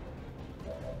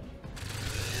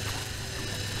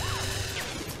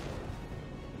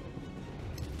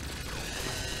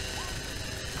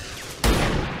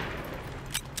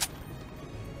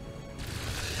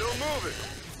 Still moving.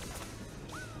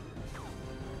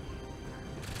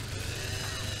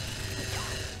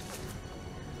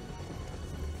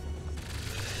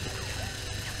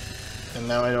 And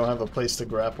now I don't have a place to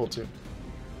grapple to.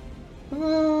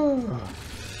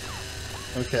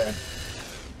 Okay.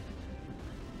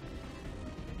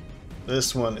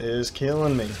 This one is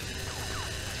killing me.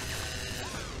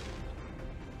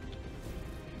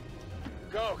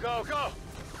 Go, go, go.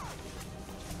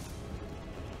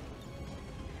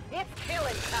 It's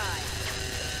killing time.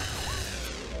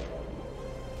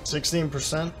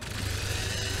 16%?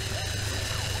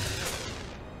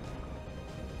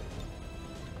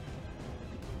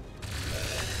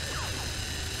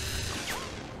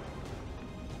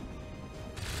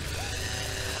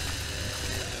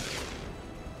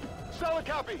 Solid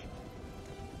copy.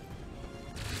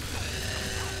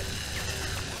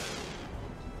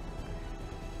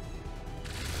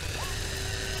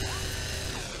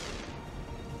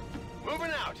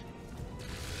 Moving out.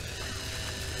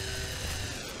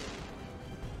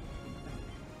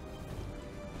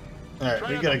 Alright,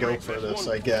 we gotta go for this,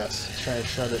 I guess. Try and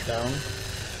shut it down.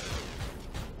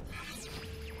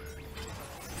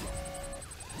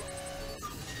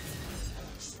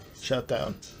 Shut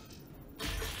down.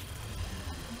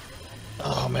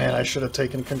 Oh man, I should have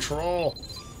taken control.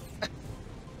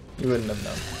 You wouldn't have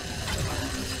known.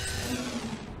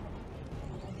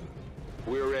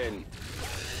 We're in.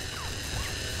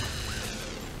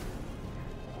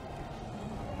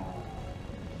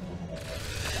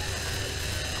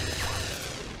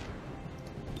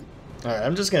 Alright,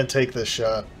 I'm just gonna take this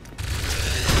shot.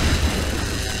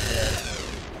 Yeah.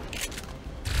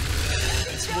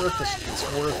 It's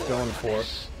worth going for.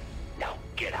 Now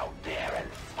get out there and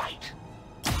fight.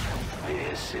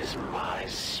 This is my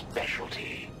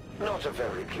specialty. Not a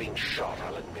very clean shot,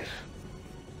 I'll admit.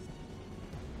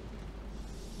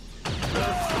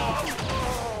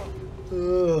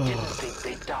 Didn't think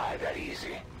they'd die that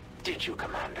easy. Did you,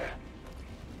 Commander?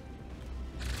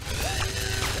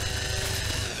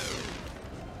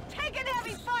 Taking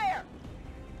heavy fire.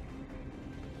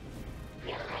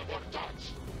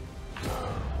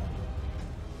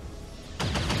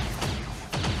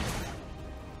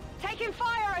 Taking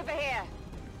fire over here.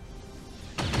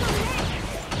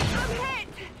 I'm hit.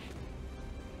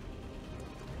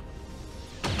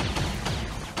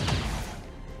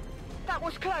 That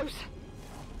was close.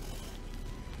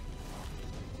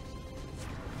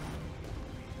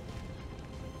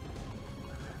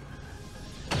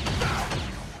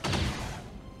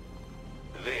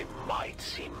 They might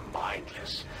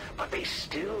but they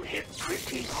still hit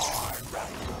pretty hard,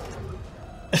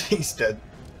 right? He's dead.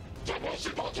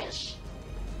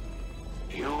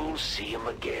 You'll see him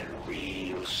again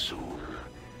real soon.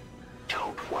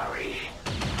 Don't worry.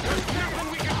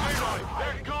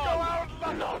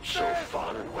 Not so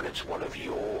fun when it's one of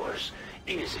yours,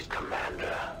 is it,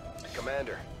 Commander?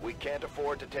 Commander, we can't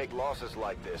afford to take losses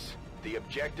like this. The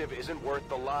objective isn't worth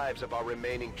the lives of our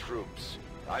remaining troops.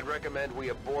 I'd recommend we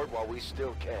abort while we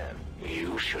still can.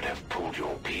 You should have pulled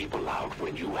your people out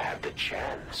when you had the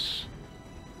chance.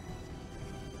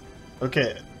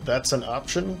 Okay, that's an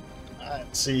option.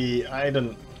 See, I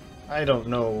don't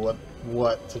know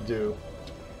what to do.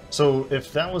 So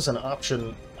if that was an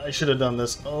option, I should have done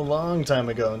this a long time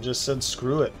ago and just said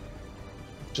screw it.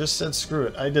 Just said screw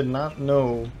it. I did not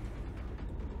know.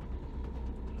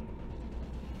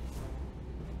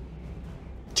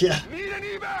 Yeah. Need an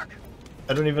evac!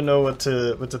 I don't even know what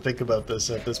to think about this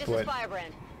at this point. This is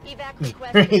Firebrand. Evac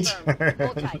request confirmed.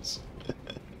 Hold tight.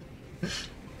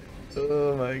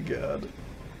 Oh my god.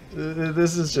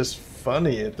 This is just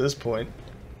funny at this point.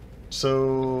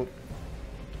 So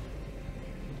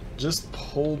just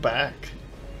pull back.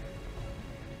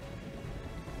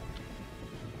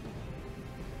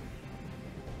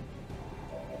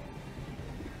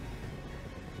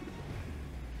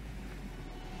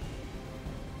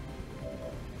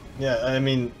 Yeah, I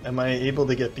mean, am I able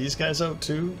to get these guys out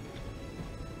too?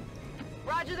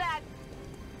 Roger that.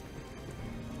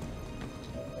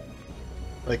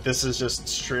 Like, this is just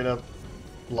straight up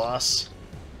loss.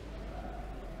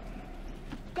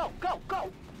 Go, go, go.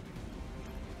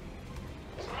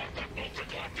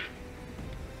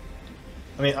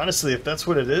 I mean, honestly, if that's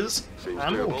what it is,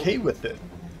 I'm doable. okay with it.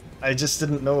 I just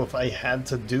didn't know if I had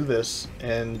to do this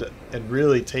and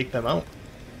really take them out.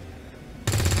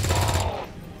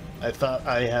 I thought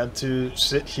I had to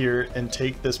sit here and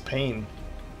take this pain,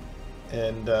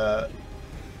 and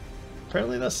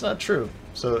apparently that's not true.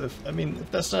 So if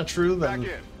that's not true, then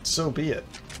so be it.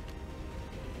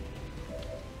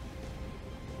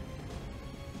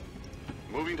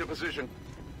 Moving to position.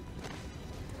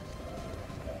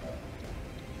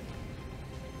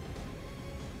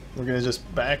 We're gonna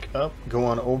just back up, go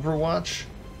on Overwatch,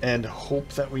 and hope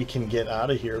that we can get out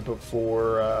of here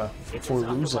before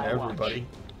losing everybody.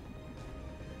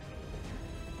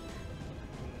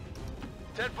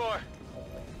 10-4.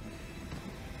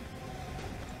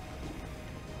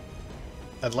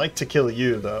 I'd like to kill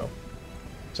you, though.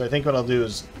 So I think what I'll do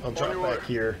is I'll drop back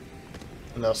here,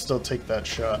 and I'll still take that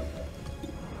shot.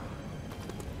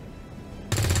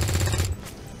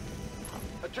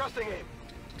 Adjusting aim.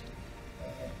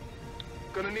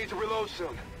 Gonna need to reload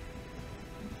soon.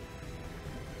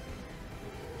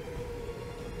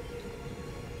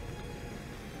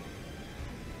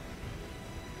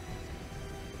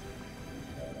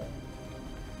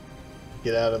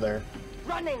 Get out of there.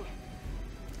 Running.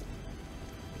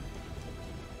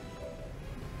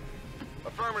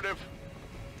 Affirmative.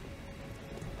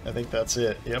 I think that's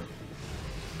it. Yep.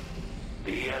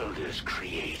 The Elders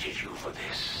created you for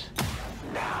this.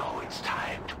 Now it's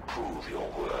time to prove your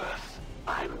worth.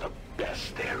 I'm the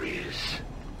best there is.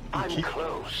 I'm keep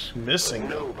close. missing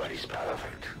them. Nobody's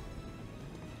perfect.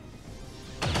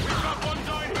 We've got one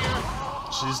down here.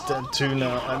 She's dead too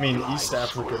now. I mean, East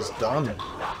Africa's done.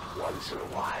 Not once in a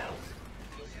while.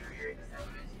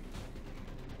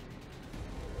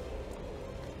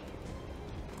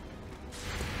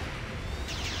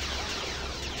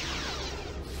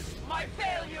 My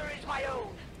failure is my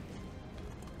own.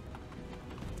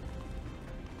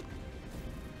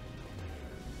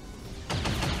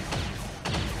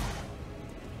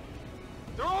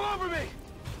 They're all over me.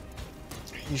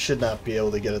 You should not be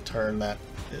able to get a turn that...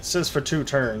 It says for 2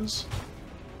 turns.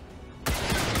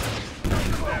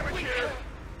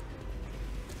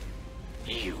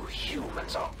 You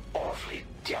humans are awfully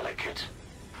delicate.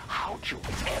 How'd you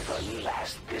ever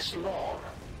last this long?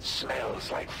 Smells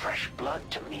like fresh blood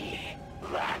to me.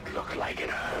 That looked like it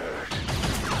hurt.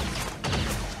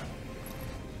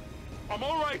 I'm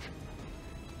all right.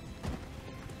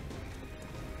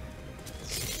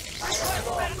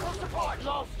 Medical support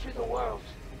lost to the world.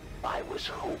 I was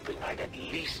hoping I'd at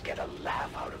least get a laugh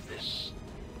out of this.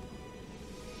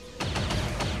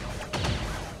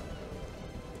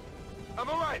 I'm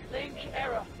all right. Link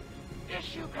error.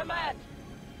 Issue command.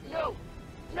 No.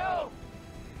 No.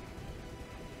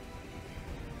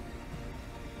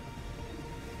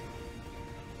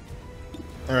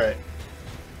 All right.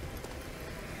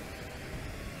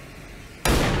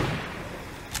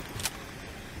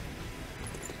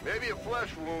 Maybe a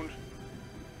flesh wound.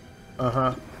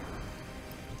 Uh-huh.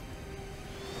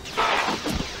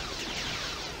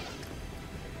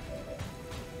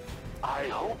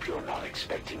 hope you're not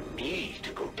expecting me to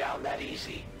go down that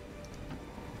easy.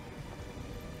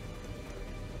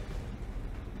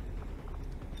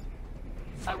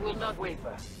 I will not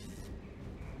waver.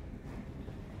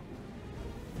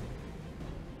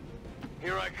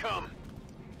 Here I come.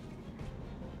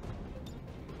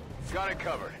 Got it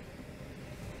covered.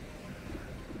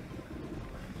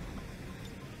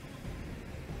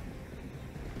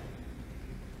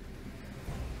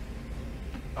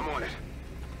 I'm on it.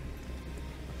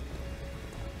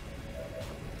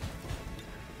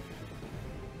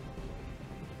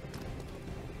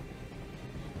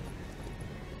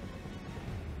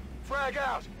 Frag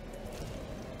out!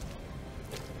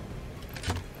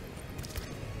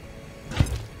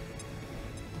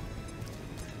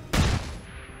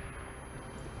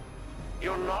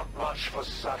 You're not much for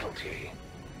subtlety.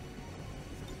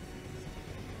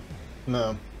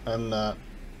 No, I'm not.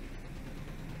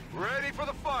 Ready for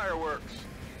the fireworks.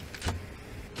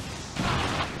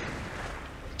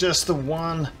 Just the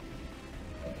one.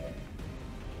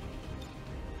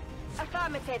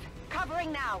 Affirmative.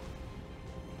 Covering now.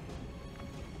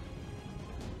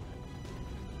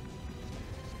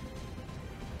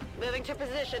 Moving to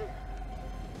position.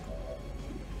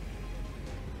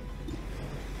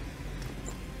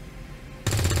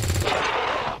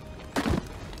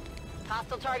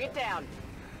 Hostile target down.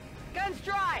 Guns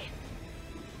dry.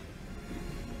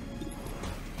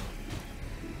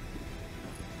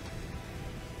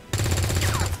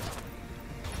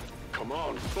 Come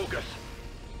on, focus.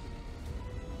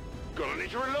 Gonna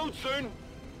need to reload soon.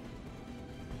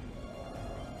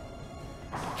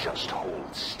 Just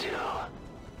hold still.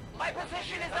 My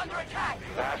position is under attack!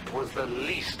 That was the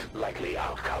least likely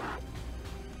outcome.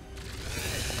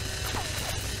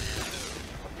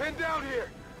 Pinned down here.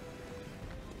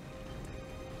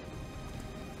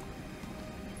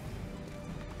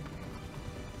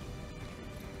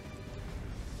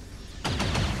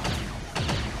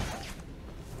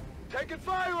 Taking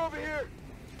fire over here.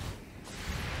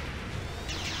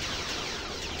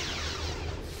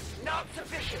 Not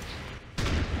sufficient!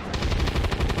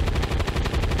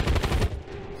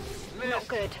 Not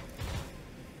good.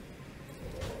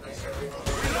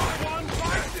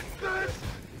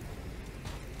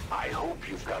 I hope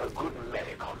you've got a good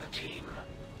medic on the team.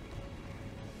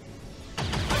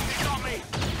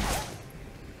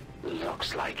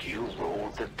 Looks like you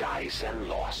rolled the dice and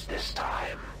lost this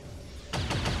time.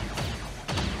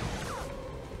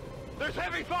 There's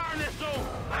heavy fire in this zone!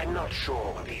 I'm not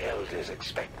sure what the Elders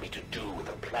expect me to do with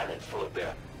a planet full of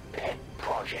their pet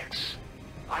projects.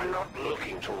 I'm not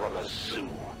looking to run a zoo.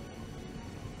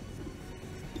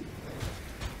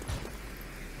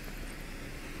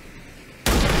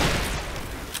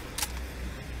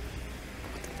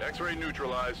 X-ray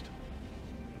neutralized.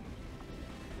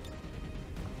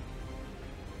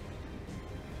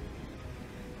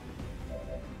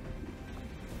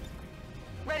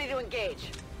 Ready to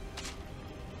engage.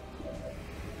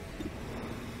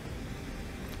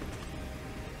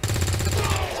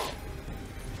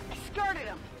 Skirted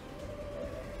him.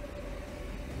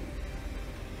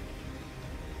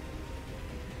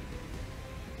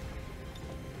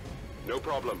 No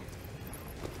problem.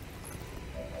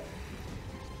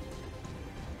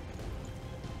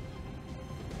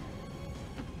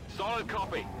 Solid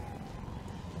copy.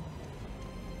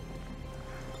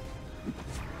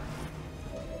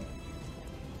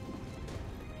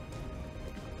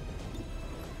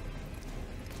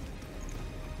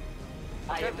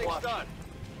 I am Tempting watching. stun.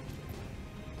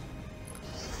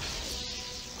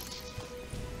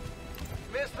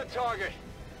 Missed the target.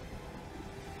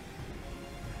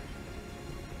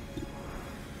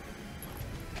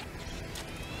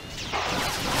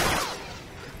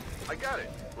 I got it,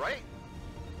 right?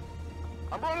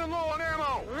 I'm running low on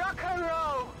ammo! Rock and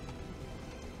roll.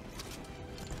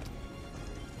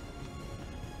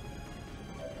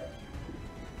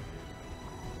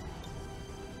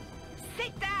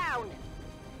 Sit down.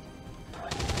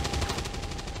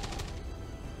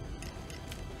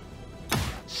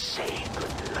 Say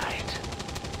goodnight.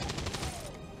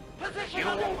 Position You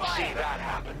under won't fire! see that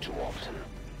happen too often.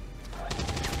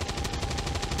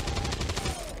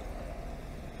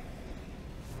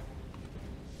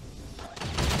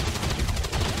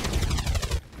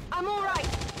 I'm all right.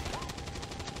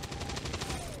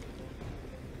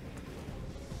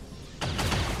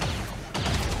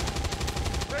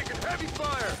 Taking heavy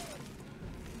fire!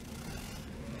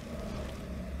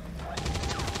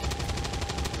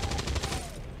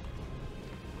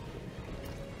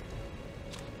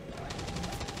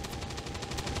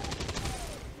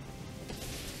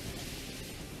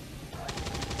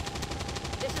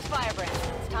 This is Firebrand.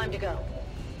 It's time to go.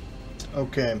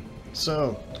 Okay,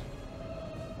 so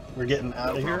we're getting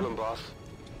out of here. No problem, boss.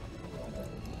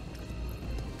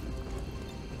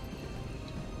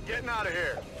 Getting out of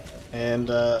here. And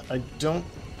I don't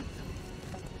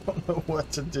know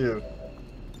what to do.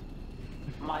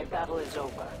 My battle is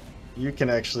over. You can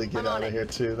actually get out of here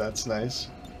too. That's nice.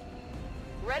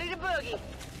 Ready to boogie.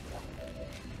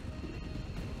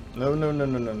 No, no, no,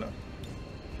 no, no, no.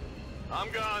 I'm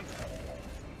gone.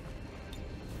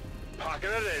 Pocking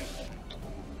it in.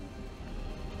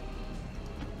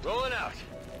 Rolling out.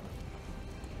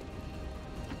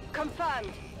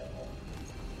 Confirmed.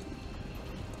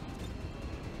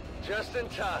 Just in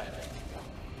time.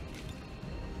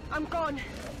 I'm gone.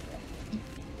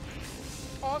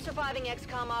 All surviving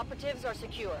XCOM operatives are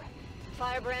secure.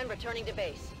 Firebrand returning to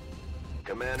base.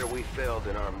 Commander, we failed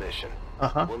in our mission.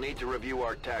 Uh-huh. We'll need to review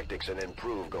our tactics and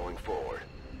improve going forward.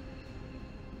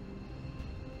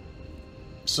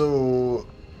 So,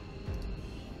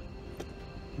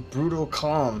 brutal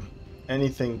calm,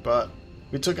 anything but.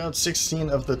 We took out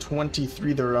 16 of the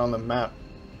 23 that are on the map.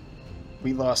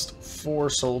 We lost 4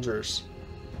 soldiers.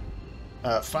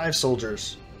 5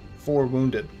 soldiers, 4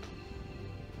 wounded.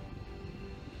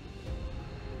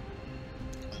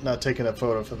 Not taking a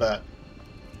photo for that.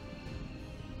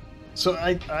 So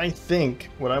I think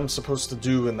what I'm supposed to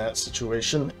do in that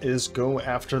situation is go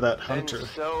after that hunter. And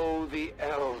so the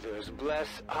elders bless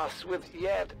us with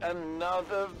yet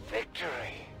another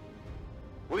victory.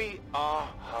 We are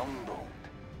humbled,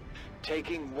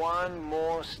 taking one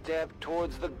more step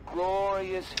towards the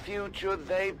glorious future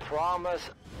they promise.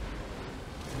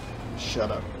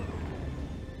 Shut up.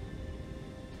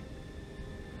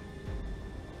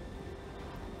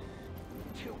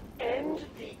 To end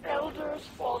the Elder's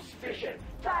false vision.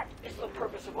 That is the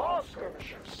purpose of all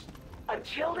skirmishers.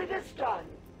 Until it is done,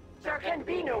 there can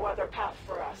be no other path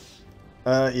for us.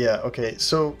 Yeah, okay,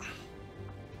 so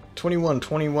 21,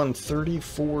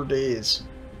 34 days.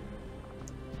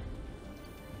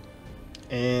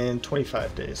 And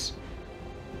 25 days.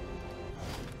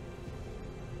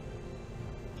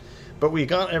 But we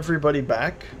got everybody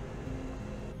back.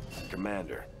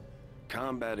 Commander,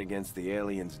 combat against the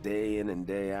aliens day in and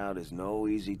day out is no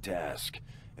easy task,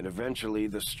 and eventually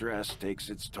the stress takes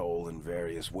its toll in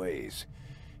various ways.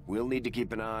 We'll need to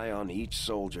keep an eye on each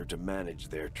soldier to manage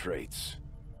their traits.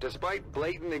 Despite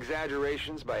blatant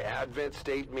exaggerations by Advent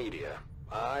state media,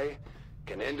 I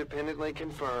can independently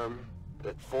confirm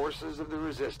that forces of the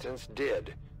Resistance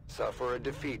did suffer a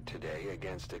defeat today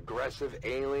against aggressive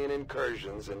alien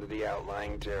incursions into the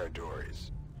outlying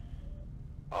territories.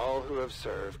 All who have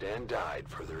served and died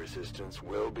for the Resistance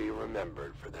will be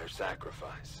remembered for their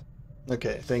sacrifice.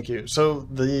 Okay, thank you. So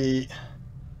the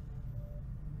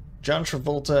John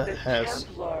Travolta The has...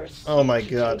 Templars Oh my seek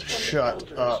to god, take from the shut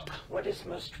Elders up. What is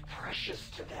most precious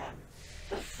to them?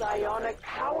 The psionic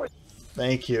power.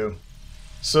 Thank you.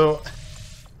 So,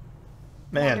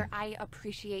 man, Commander, I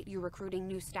appreciate you recruiting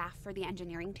new staff for the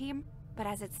engineering team, but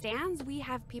as it stands, we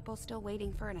have people still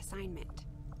waiting for an assignment.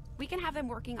 We can have them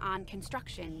working on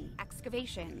construction,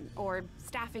 excavation, or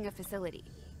staffing a facility.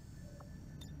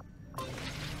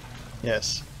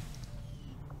 yes.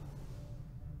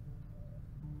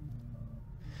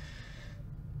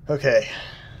 Okay.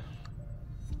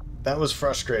 That was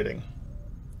frustrating.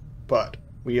 But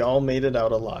we all made it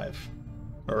out alive.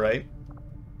 Alright?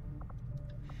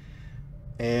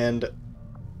 And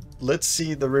let's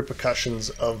see the repercussions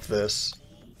of this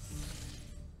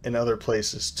in other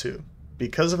places too.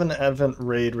 Because of an Advent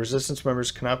raid, Resistance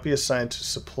members cannot be assigned to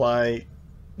supply,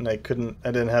 and I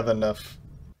didn't have enough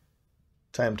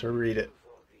time to read it.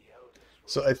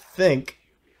 So I think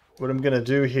what I'm gonna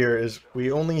do here is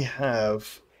we only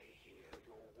have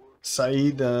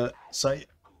Saida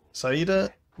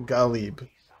Ghalib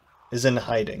is in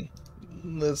hiding.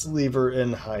 Let's leave her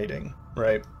in hiding,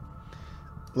 right?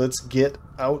 Let's get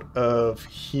out of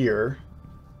here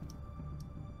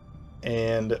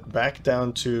and back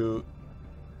down to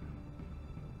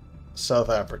South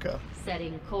Africa.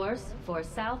 Setting course for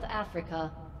South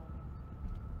Africa.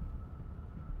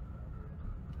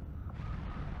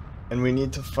 And we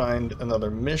need to find another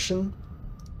mission.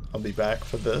 I'll be back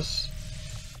for this.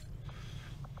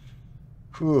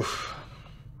 Whew.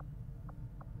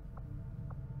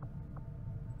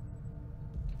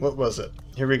 What was it?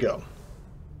 Here we go.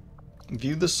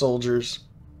 View the soldiers'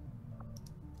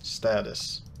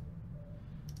 status.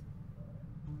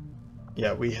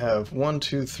 Yeah, we have 1,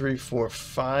 2, 3, 4,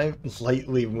 5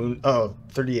 lightly wounded. Oh,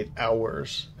 38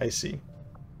 hours. I see.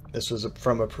 This was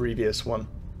from a previous one.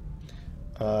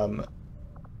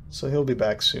 So he'll be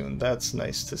back soon. That's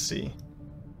nice to see.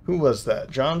 Who was that?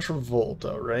 John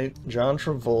Travolta, right? John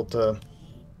Travolta.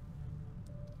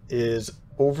 is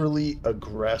overly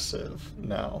aggressive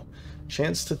now.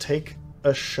 Chance to take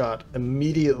a shot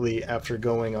immediately after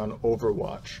going on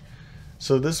Overwatch.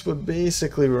 So this would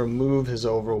basically remove his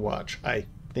Overwatch. I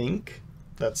think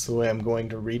that's the way I'm going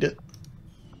to read it.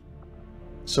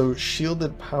 So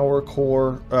shielded power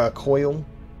core coil.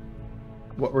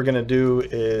 What we're gonna do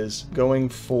is going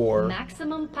for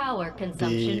maximum power the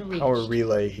consumption power reached.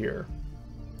 relay here.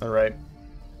 All right,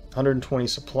 120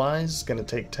 supplies. Gonna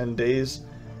take 10 days,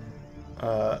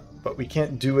 but we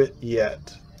can't do it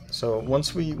yet. So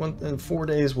once in 4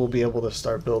 days, we'll be able to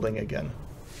start building again.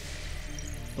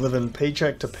 Living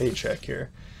paycheck to paycheck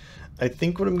here. I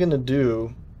think what I'm gonna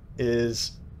do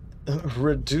is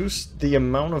reduce the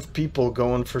amount of people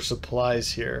going for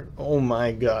supplies here. Oh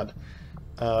my god.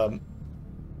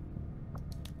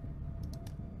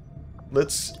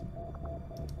 Let's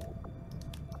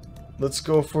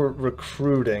go for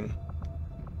recruiting.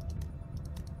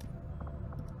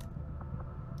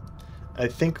 I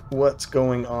think what's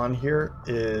going on here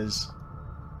is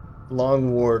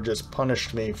Long War just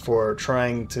punished me for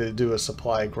trying to do a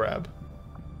supply grab.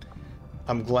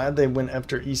 I'm glad they went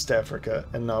after East Africa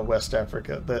and not West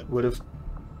Africa. That would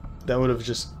have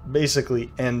just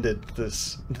basically ended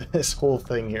this whole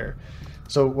thing here.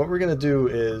 So what we're gonna do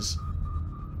is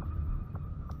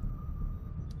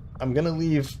I'm gonna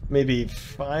leave maybe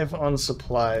 5 on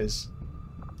supplies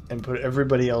and put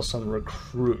everybody else on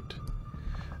recruit.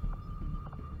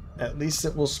 At least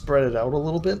it will spread it out a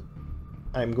little bit.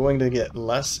 I'm going to get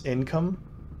less income,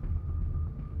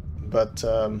 but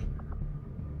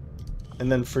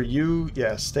and then for you,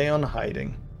 yeah, stay on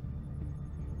hiding.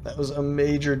 That was a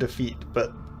major defeat,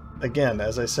 but again,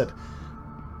 as I said,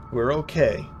 we're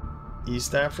okay.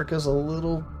 East Africa's a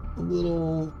little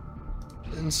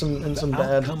in some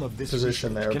bad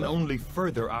position there. Can only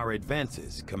further our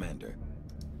advances, Commander.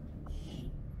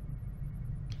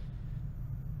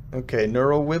 Okay,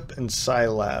 Neuro Whip and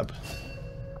Scilab.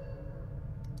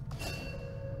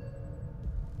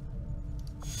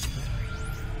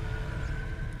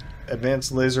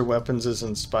 Advanced laser weapons is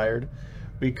inspired.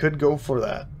 We could go for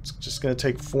that. It's just going to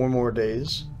take 4 more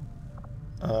days.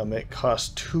 It costs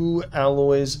 2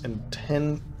 alloys and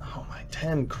 10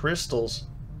 crystals.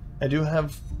 I do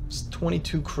have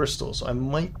 22 crystals. That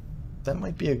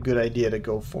might be a good idea to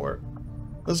go for it.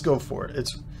 Let's go for it.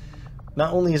 It's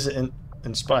not only is it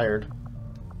inspired,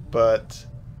 but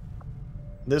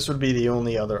this would be the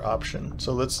only other option.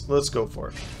 So let's go for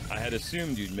it. I had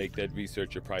assumed you'd make that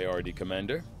research a priority,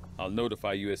 Commander. I'll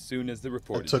notify you as soon as the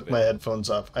report is I took my available. headphones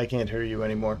off. I can't hear you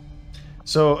anymore.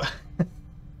 So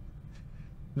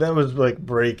that was like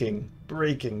breaking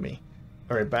me.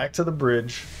 All right, back to the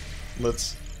bridge.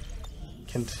 Let's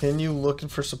continue looking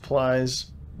for supplies,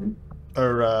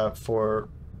 or for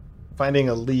finding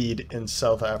a lead in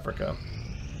South Africa.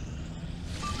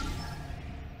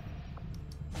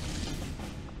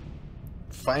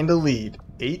 Find a lead.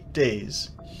 8 days.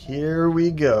 Here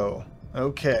we go.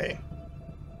 Okay.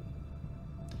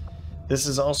 This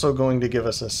is also going to give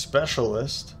us a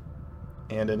specialist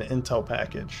and an intel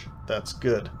package. That's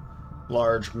good.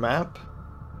 Large map.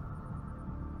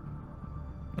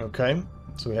 Okay,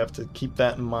 so we have to keep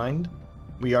that in mind.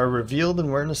 We are revealed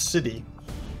and we're in a city.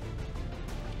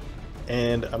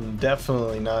 And I'm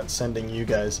definitely not sending you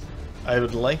guys. I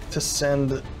would like to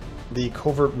send the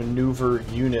covert maneuver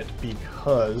unit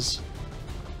because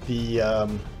the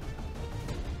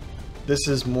this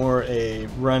is more a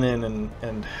run-in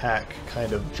and hack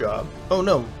kind of job. Oh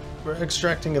no, we're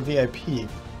extracting a VIP.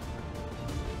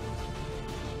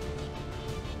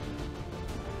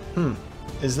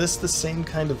 Is this the same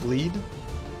kind of lead?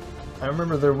 I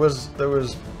remember there was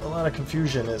a lot of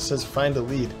confusion. It says find a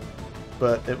lead,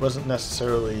 but it wasn't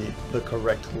necessarily the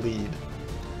correct lead.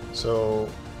 So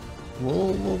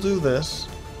we'll do this.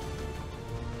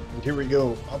 And here we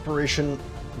go. Operation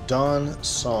Dawn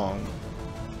Song.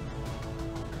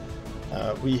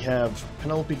 We have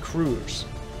Penelope Cruz,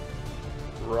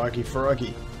 Raghi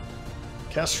Faraghi,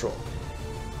 Kestrel,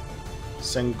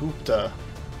 Sengupta,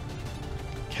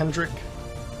 Kendrick,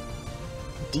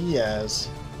 Diaz,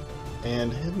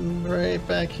 and hidden right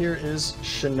back here is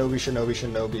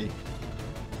Shinobi.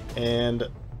 And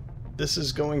this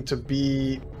is going to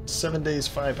be 7 days,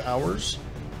 5 hours.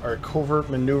 Our covert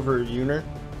maneuver unit.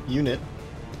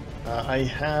 I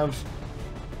have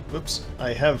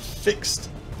fixed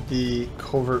the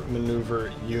covert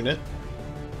maneuver unit.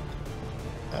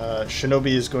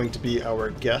 Shinobi is going to be our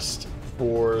guest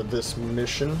for this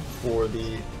mission for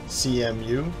the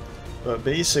CMU, but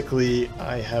basically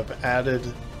I have added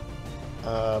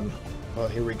well,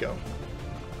 here we go.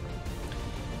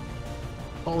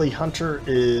 Holly Hunter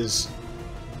is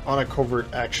on a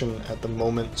covert action at the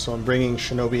moment, so I'm bringing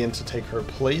Shinobi in to take her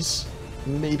place.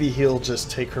 Maybe he'll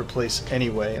just take her place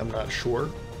anyway, I'm not sure.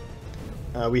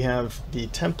 We have the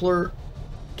Templar,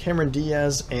 Cameron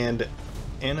Diaz, and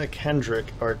Anna Kendrick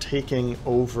are taking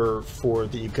over for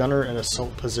the gunner and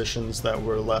assault positions that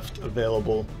were left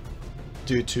available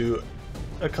due to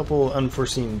a couple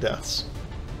unforeseen deaths.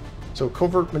 So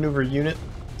covert maneuver unit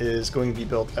is going to be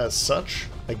built as such.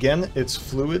 Again, it's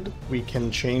fluid. We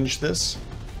can change this,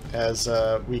 as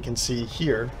we can see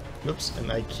here. Oops,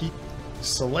 and I keep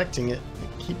selecting it.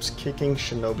 It keeps kicking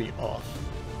Shinobi off.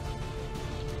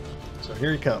 So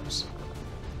here he comes.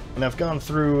 And I've gone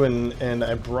through and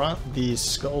I brought the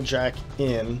Skulljack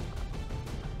in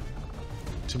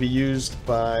to be used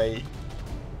by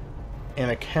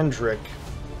Anna Kendrick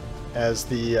as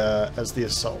the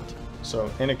assault. So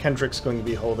Anna Kendrick's going to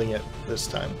be holding it this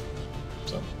time.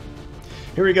 So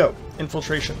here we go.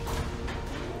 Infiltration.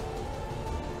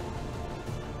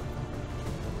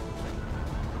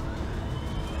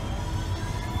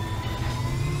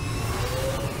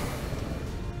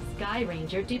 Sky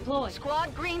Ranger deploy.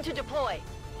 Squad green to deploy.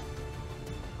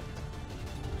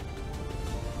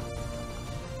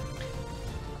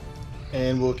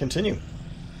 And we'll continue.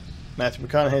 Matthew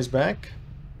McConaughey's back.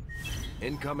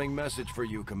 Incoming message for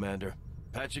you, Commander.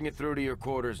 Patching it through to your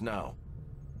quarters now.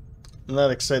 I'm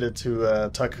not excited to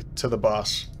talk to the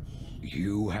boss.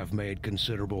 You have made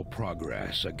considerable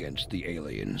progress against the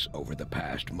aliens over the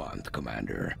past month,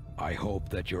 Commander. I hope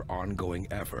that your ongoing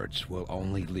efforts will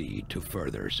only lead to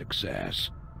further success.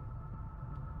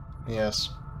 Yes.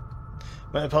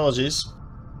 My apologies.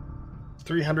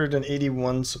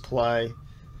 381 supply.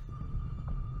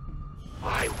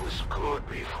 I was good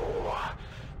before,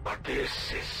 but this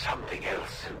is something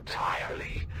else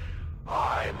entirely.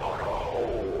 I'm on a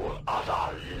whole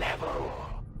other level.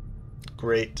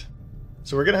 Great.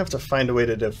 So we're going to have to find a way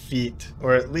to defeat,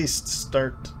 or at least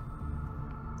start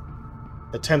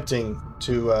attempting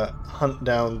to hunt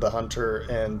down the Hunter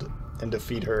and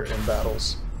defeat her in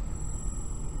battles.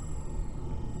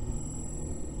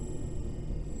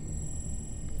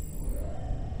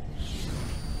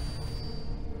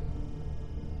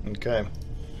 Okay.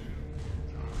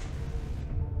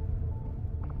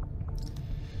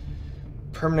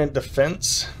 Permanent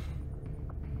defense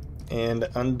and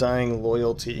undying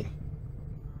loyalty.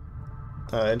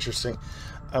 Interesting.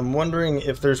 I'm wondering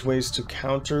if there's ways to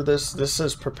counter this. This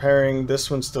says preparing. This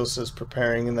one still says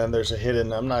preparing, and then there's a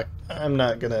hidden. I'm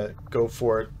not gonna go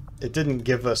for it. It didn't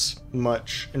give us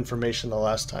much information the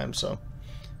last time, so.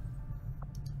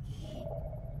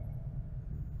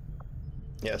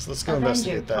 Yes, let's go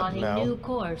investigate that now. New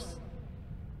course.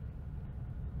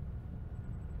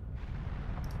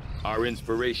 Our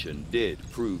inspiration did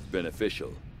prove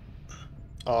beneficial.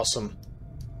 Awesome.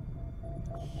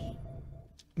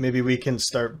 Maybe we can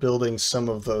start building some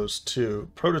of those too.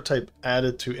 Prototype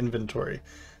added to inventory.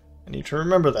 I need to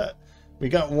remember that. We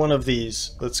got one of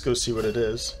these. Let's go see what it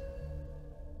is.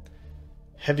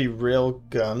 Heavy rail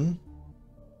gun.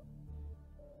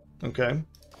 Okay.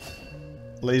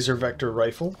 Laser vector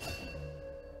rifle.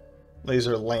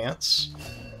 Laser lance.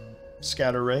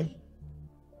 Scatter ray.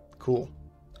 Cool.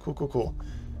 Cool.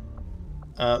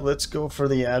 Let's go for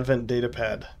the Advent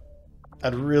datapad.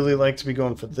 I'd really like to be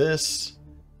going for this.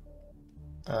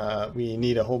 We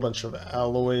need a whole bunch of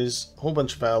alloys.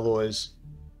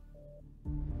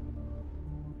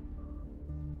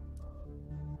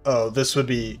 Oh, this would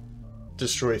be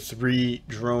destroy 3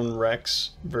 drone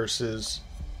wrecks versus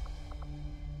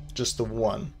just the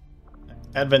one.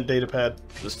 Advent datapad.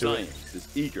 Let's do it. Science is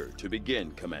eager to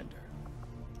begin, Commander.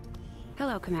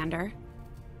 Hello, Commander.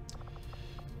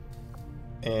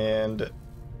 And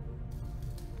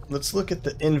let's look at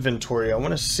the inventory. I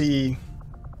want to see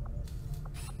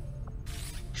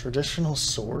traditional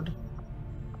sword.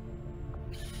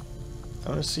 I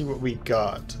want to see what we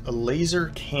got. A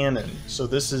laser cannon. So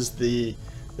this is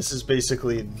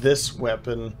basically this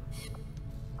weapon,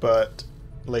 but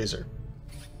laser.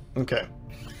 Okay.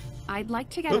 I'd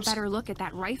like to get a better look at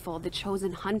that rifle the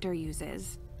Chosen Hunter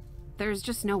uses. There's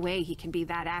just no way he can be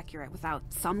that accurate without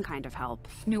some kind of help.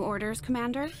 New orders,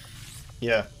 Commander?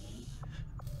 Yeah.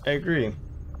 I agree.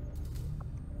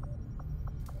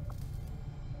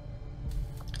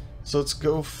 So let's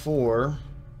go for...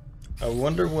 I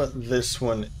wonder what this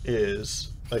one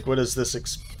is. Like, what does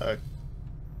this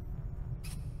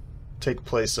take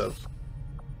place of?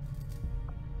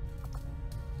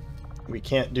 We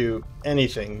can't do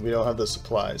anything. We don't have the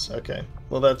supplies. Okay.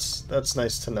 Well, that's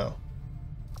nice to know.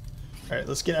 Alright,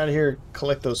 let's get out of here,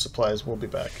 collect those supplies. We'll be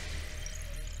back.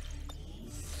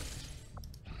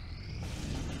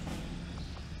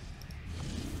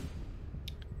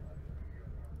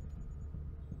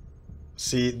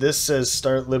 See, this says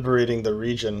start liberating the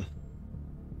region.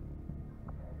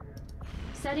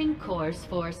 Setting course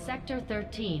for Sector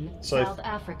 13, So South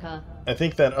Africa. I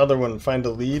think that other one, find a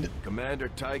lead. Commander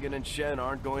Tygan and Shen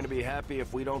aren't going to be happy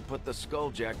if we don't put the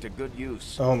Skulljack to good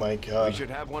use. Oh my We god. should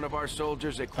have one of our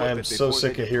soldiers equip I it am before so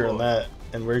sick they of hearing deploy. that,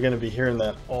 and we're going to be hearing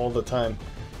that all the time.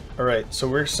 Alright, so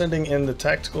we're sending in the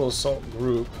Tactical Assault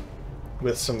Group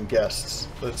with some guests.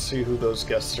 Let's see who those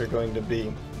guests are going to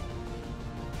be.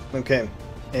 Okay,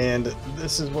 and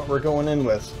this is what we're going in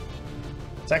with.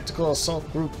 Tactical Assault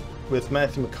Group with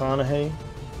Matthew McConaughey,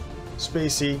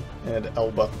 Spacey, and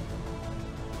Elba.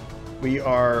 We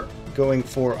are going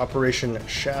for Operation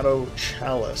Shadow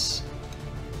Chalice.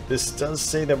 This does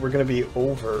say that we're going to be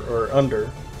over or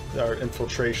under our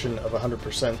infiltration of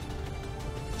 100%.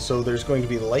 So there's going to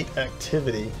be light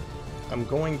activity. I'm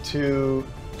going to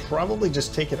probably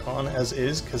just take it on as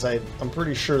is, because I'm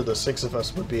pretty sure the 6 of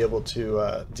us would be able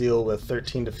to deal with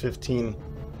 13 to 15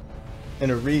 in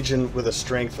a region with a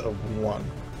strength of 1.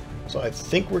 So I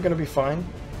think we're going to be fine.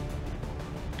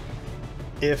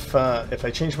 If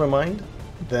I change my mind,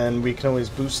 then we can always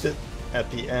boost it at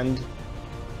the end.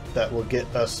 That will get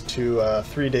us to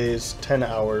 3 days, 10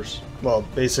 hours. Well,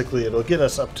 basically it'll get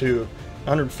us up to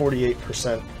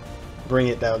 148%, bring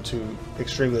it down to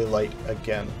extremely light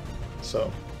again.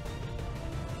 So,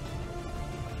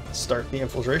 start the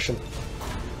infiltration.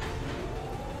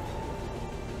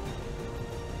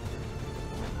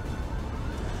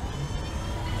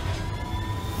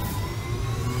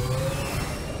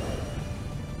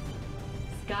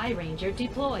 Sky Ranger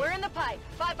deployed. We're in the pipe.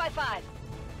 5 by 5.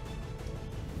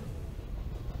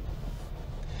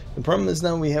 The problem is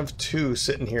now we have 2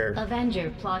 sitting here,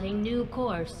 Avenger plotting new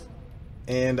course.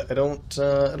 and I don't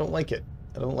like it.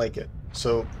 I don't like it.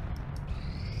 So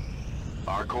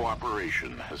Our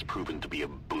cooperation has proven to be a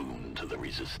boon to the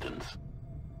Resistance.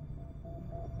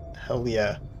 hell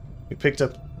yeah, we picked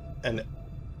up an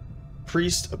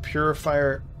priest, a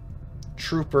purifier,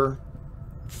 trooper,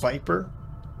 viper,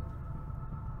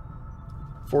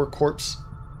 4 corpse.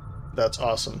 That's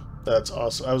awesome. That's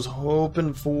awesome. I was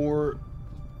hoping for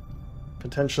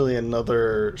potentially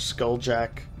another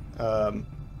Skulljack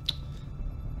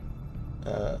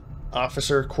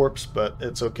officer corpse, but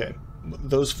it's okay.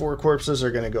 Those 4 corpses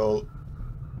are going to go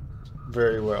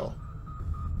very well.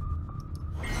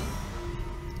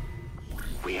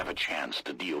 We have a chance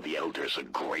to deal the Elders a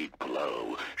great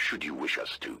blow, should you wish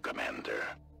us to, Commander.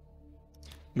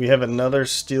 We have another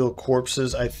steel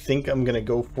corpses. I think I'm going to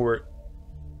go for it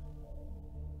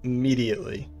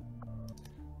immediately.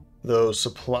 Though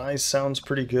supplies sounds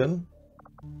pretty good.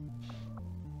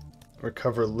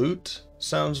 Recover loot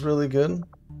sounds really good.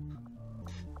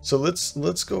 So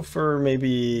let's go for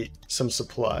maybe some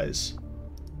supplies.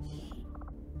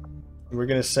 We're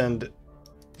going to send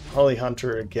Holly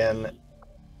Hunter again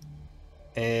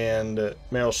and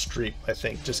Meryl Streep, I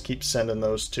think. Just keep sending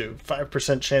those 2.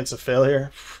 5% chance of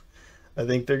failure. I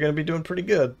think they're going to be doing pretty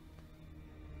good.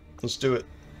 Let's do it.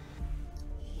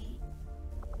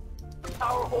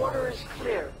 Our order is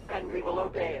clear, and we will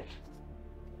obey it.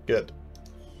 Good.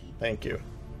 Thank you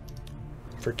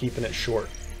for keeping it short.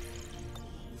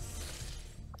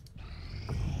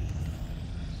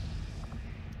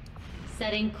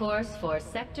 Setting course for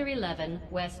Sector 11,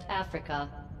 West Africa.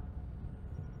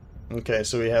 Okay,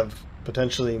 so we have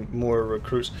potentially more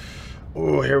recruits.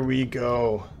 Oh, here we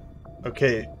go.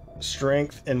 Okay,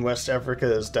 strength in West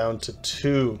Africa is down to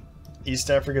 2. East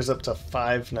Africa is up to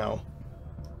 5 now.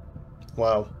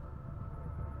 Wow.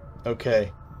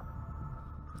 Okay.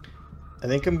 I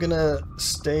think I'm gonna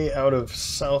stay out of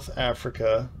South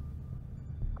Africa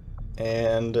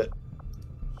and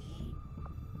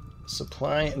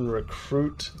supply and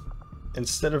recruit.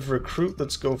 Instead of recruit,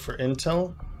 let's go for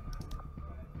intel.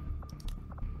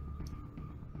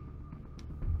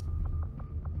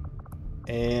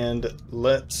 And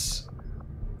let's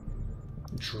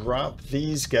drop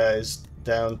these guys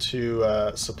down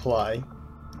to supply.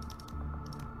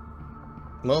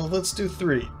 Well, let's do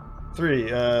 3.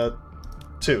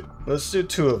 2. Let's do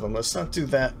 2 of them. Let's not do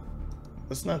that.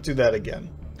 Let's not do that again.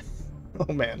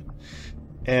 Oh man.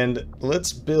 And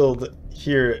let's build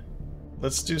here.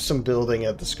 Let's do some building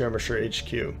at the Skirmisher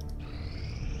HQ.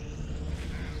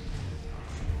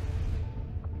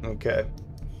 Okay.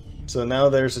 So now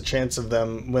there's a chance of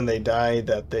them, when they die,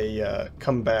 that they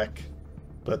come back.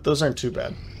 But those aren't too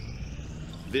bad.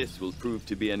 This will prove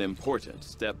to be an important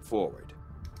step forward.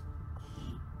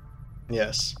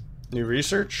 Yes. New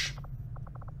research.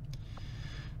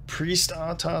 Priest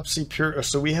autopsy, pure.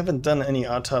 So we haven't done any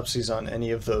autopsies on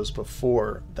any of those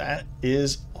before. That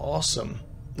is awesome.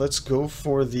 Let's go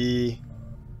for the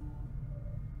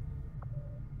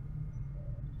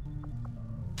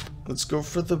Let's go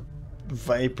for the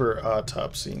Viper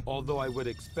autopsy. Although I would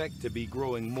expect to be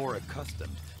growing more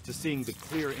accustomed to seeing the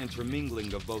clear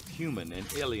intermingling of both human and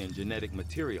alien genetic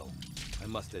material, I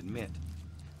must admit,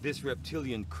 this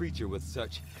reptilian creature with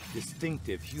such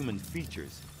distinctive human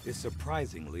features is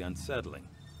surprisingly unsettling.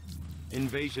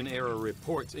 Invasion-era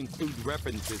reports include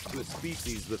references to a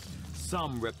species with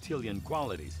some reptilian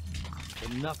qualities,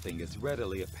 but nothing as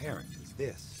readily apparent as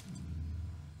this.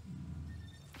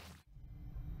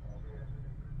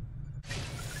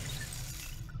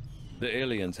 The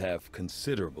aliens have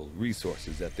considerable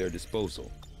resources at their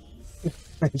disposal.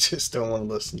 I just don't want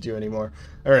to listen to you anymore.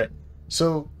 Alright,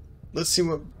 so let's see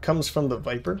what comes from the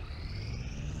Viper.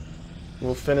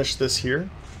 We'll finish this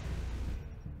here.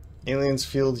 Aliens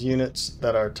field units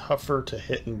that are tougher to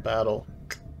hit in battle.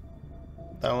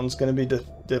 That one's going to be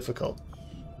difficult.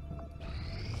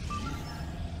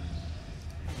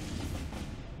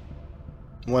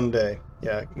 One day.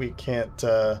 Yeah, we can't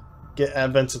get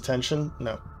Advent's attention.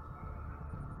 No.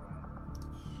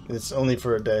 It's only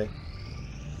for a day.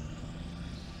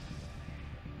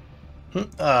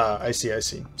 I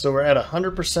see. So we're at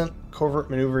 100% covert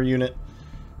maneuver unit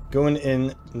going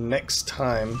in next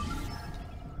time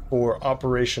for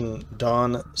Operation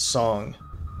Dawn Song.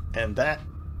 And that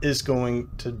is going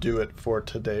to do it for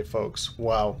today, folks.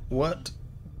 Wow, what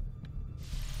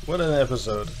an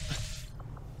episode.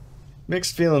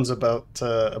 Mixed feelings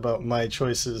about my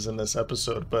choices in this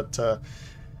episode, but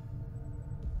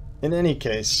in any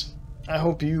case, I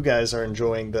hope you guys are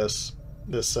enjoying this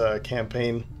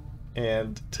campaign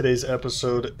and today's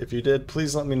episode. If you did,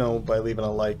 please let me know by leaving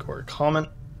a like or a comment.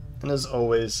 And as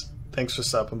always, thanks for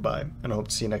stopping by, and I hope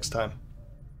to see you next time.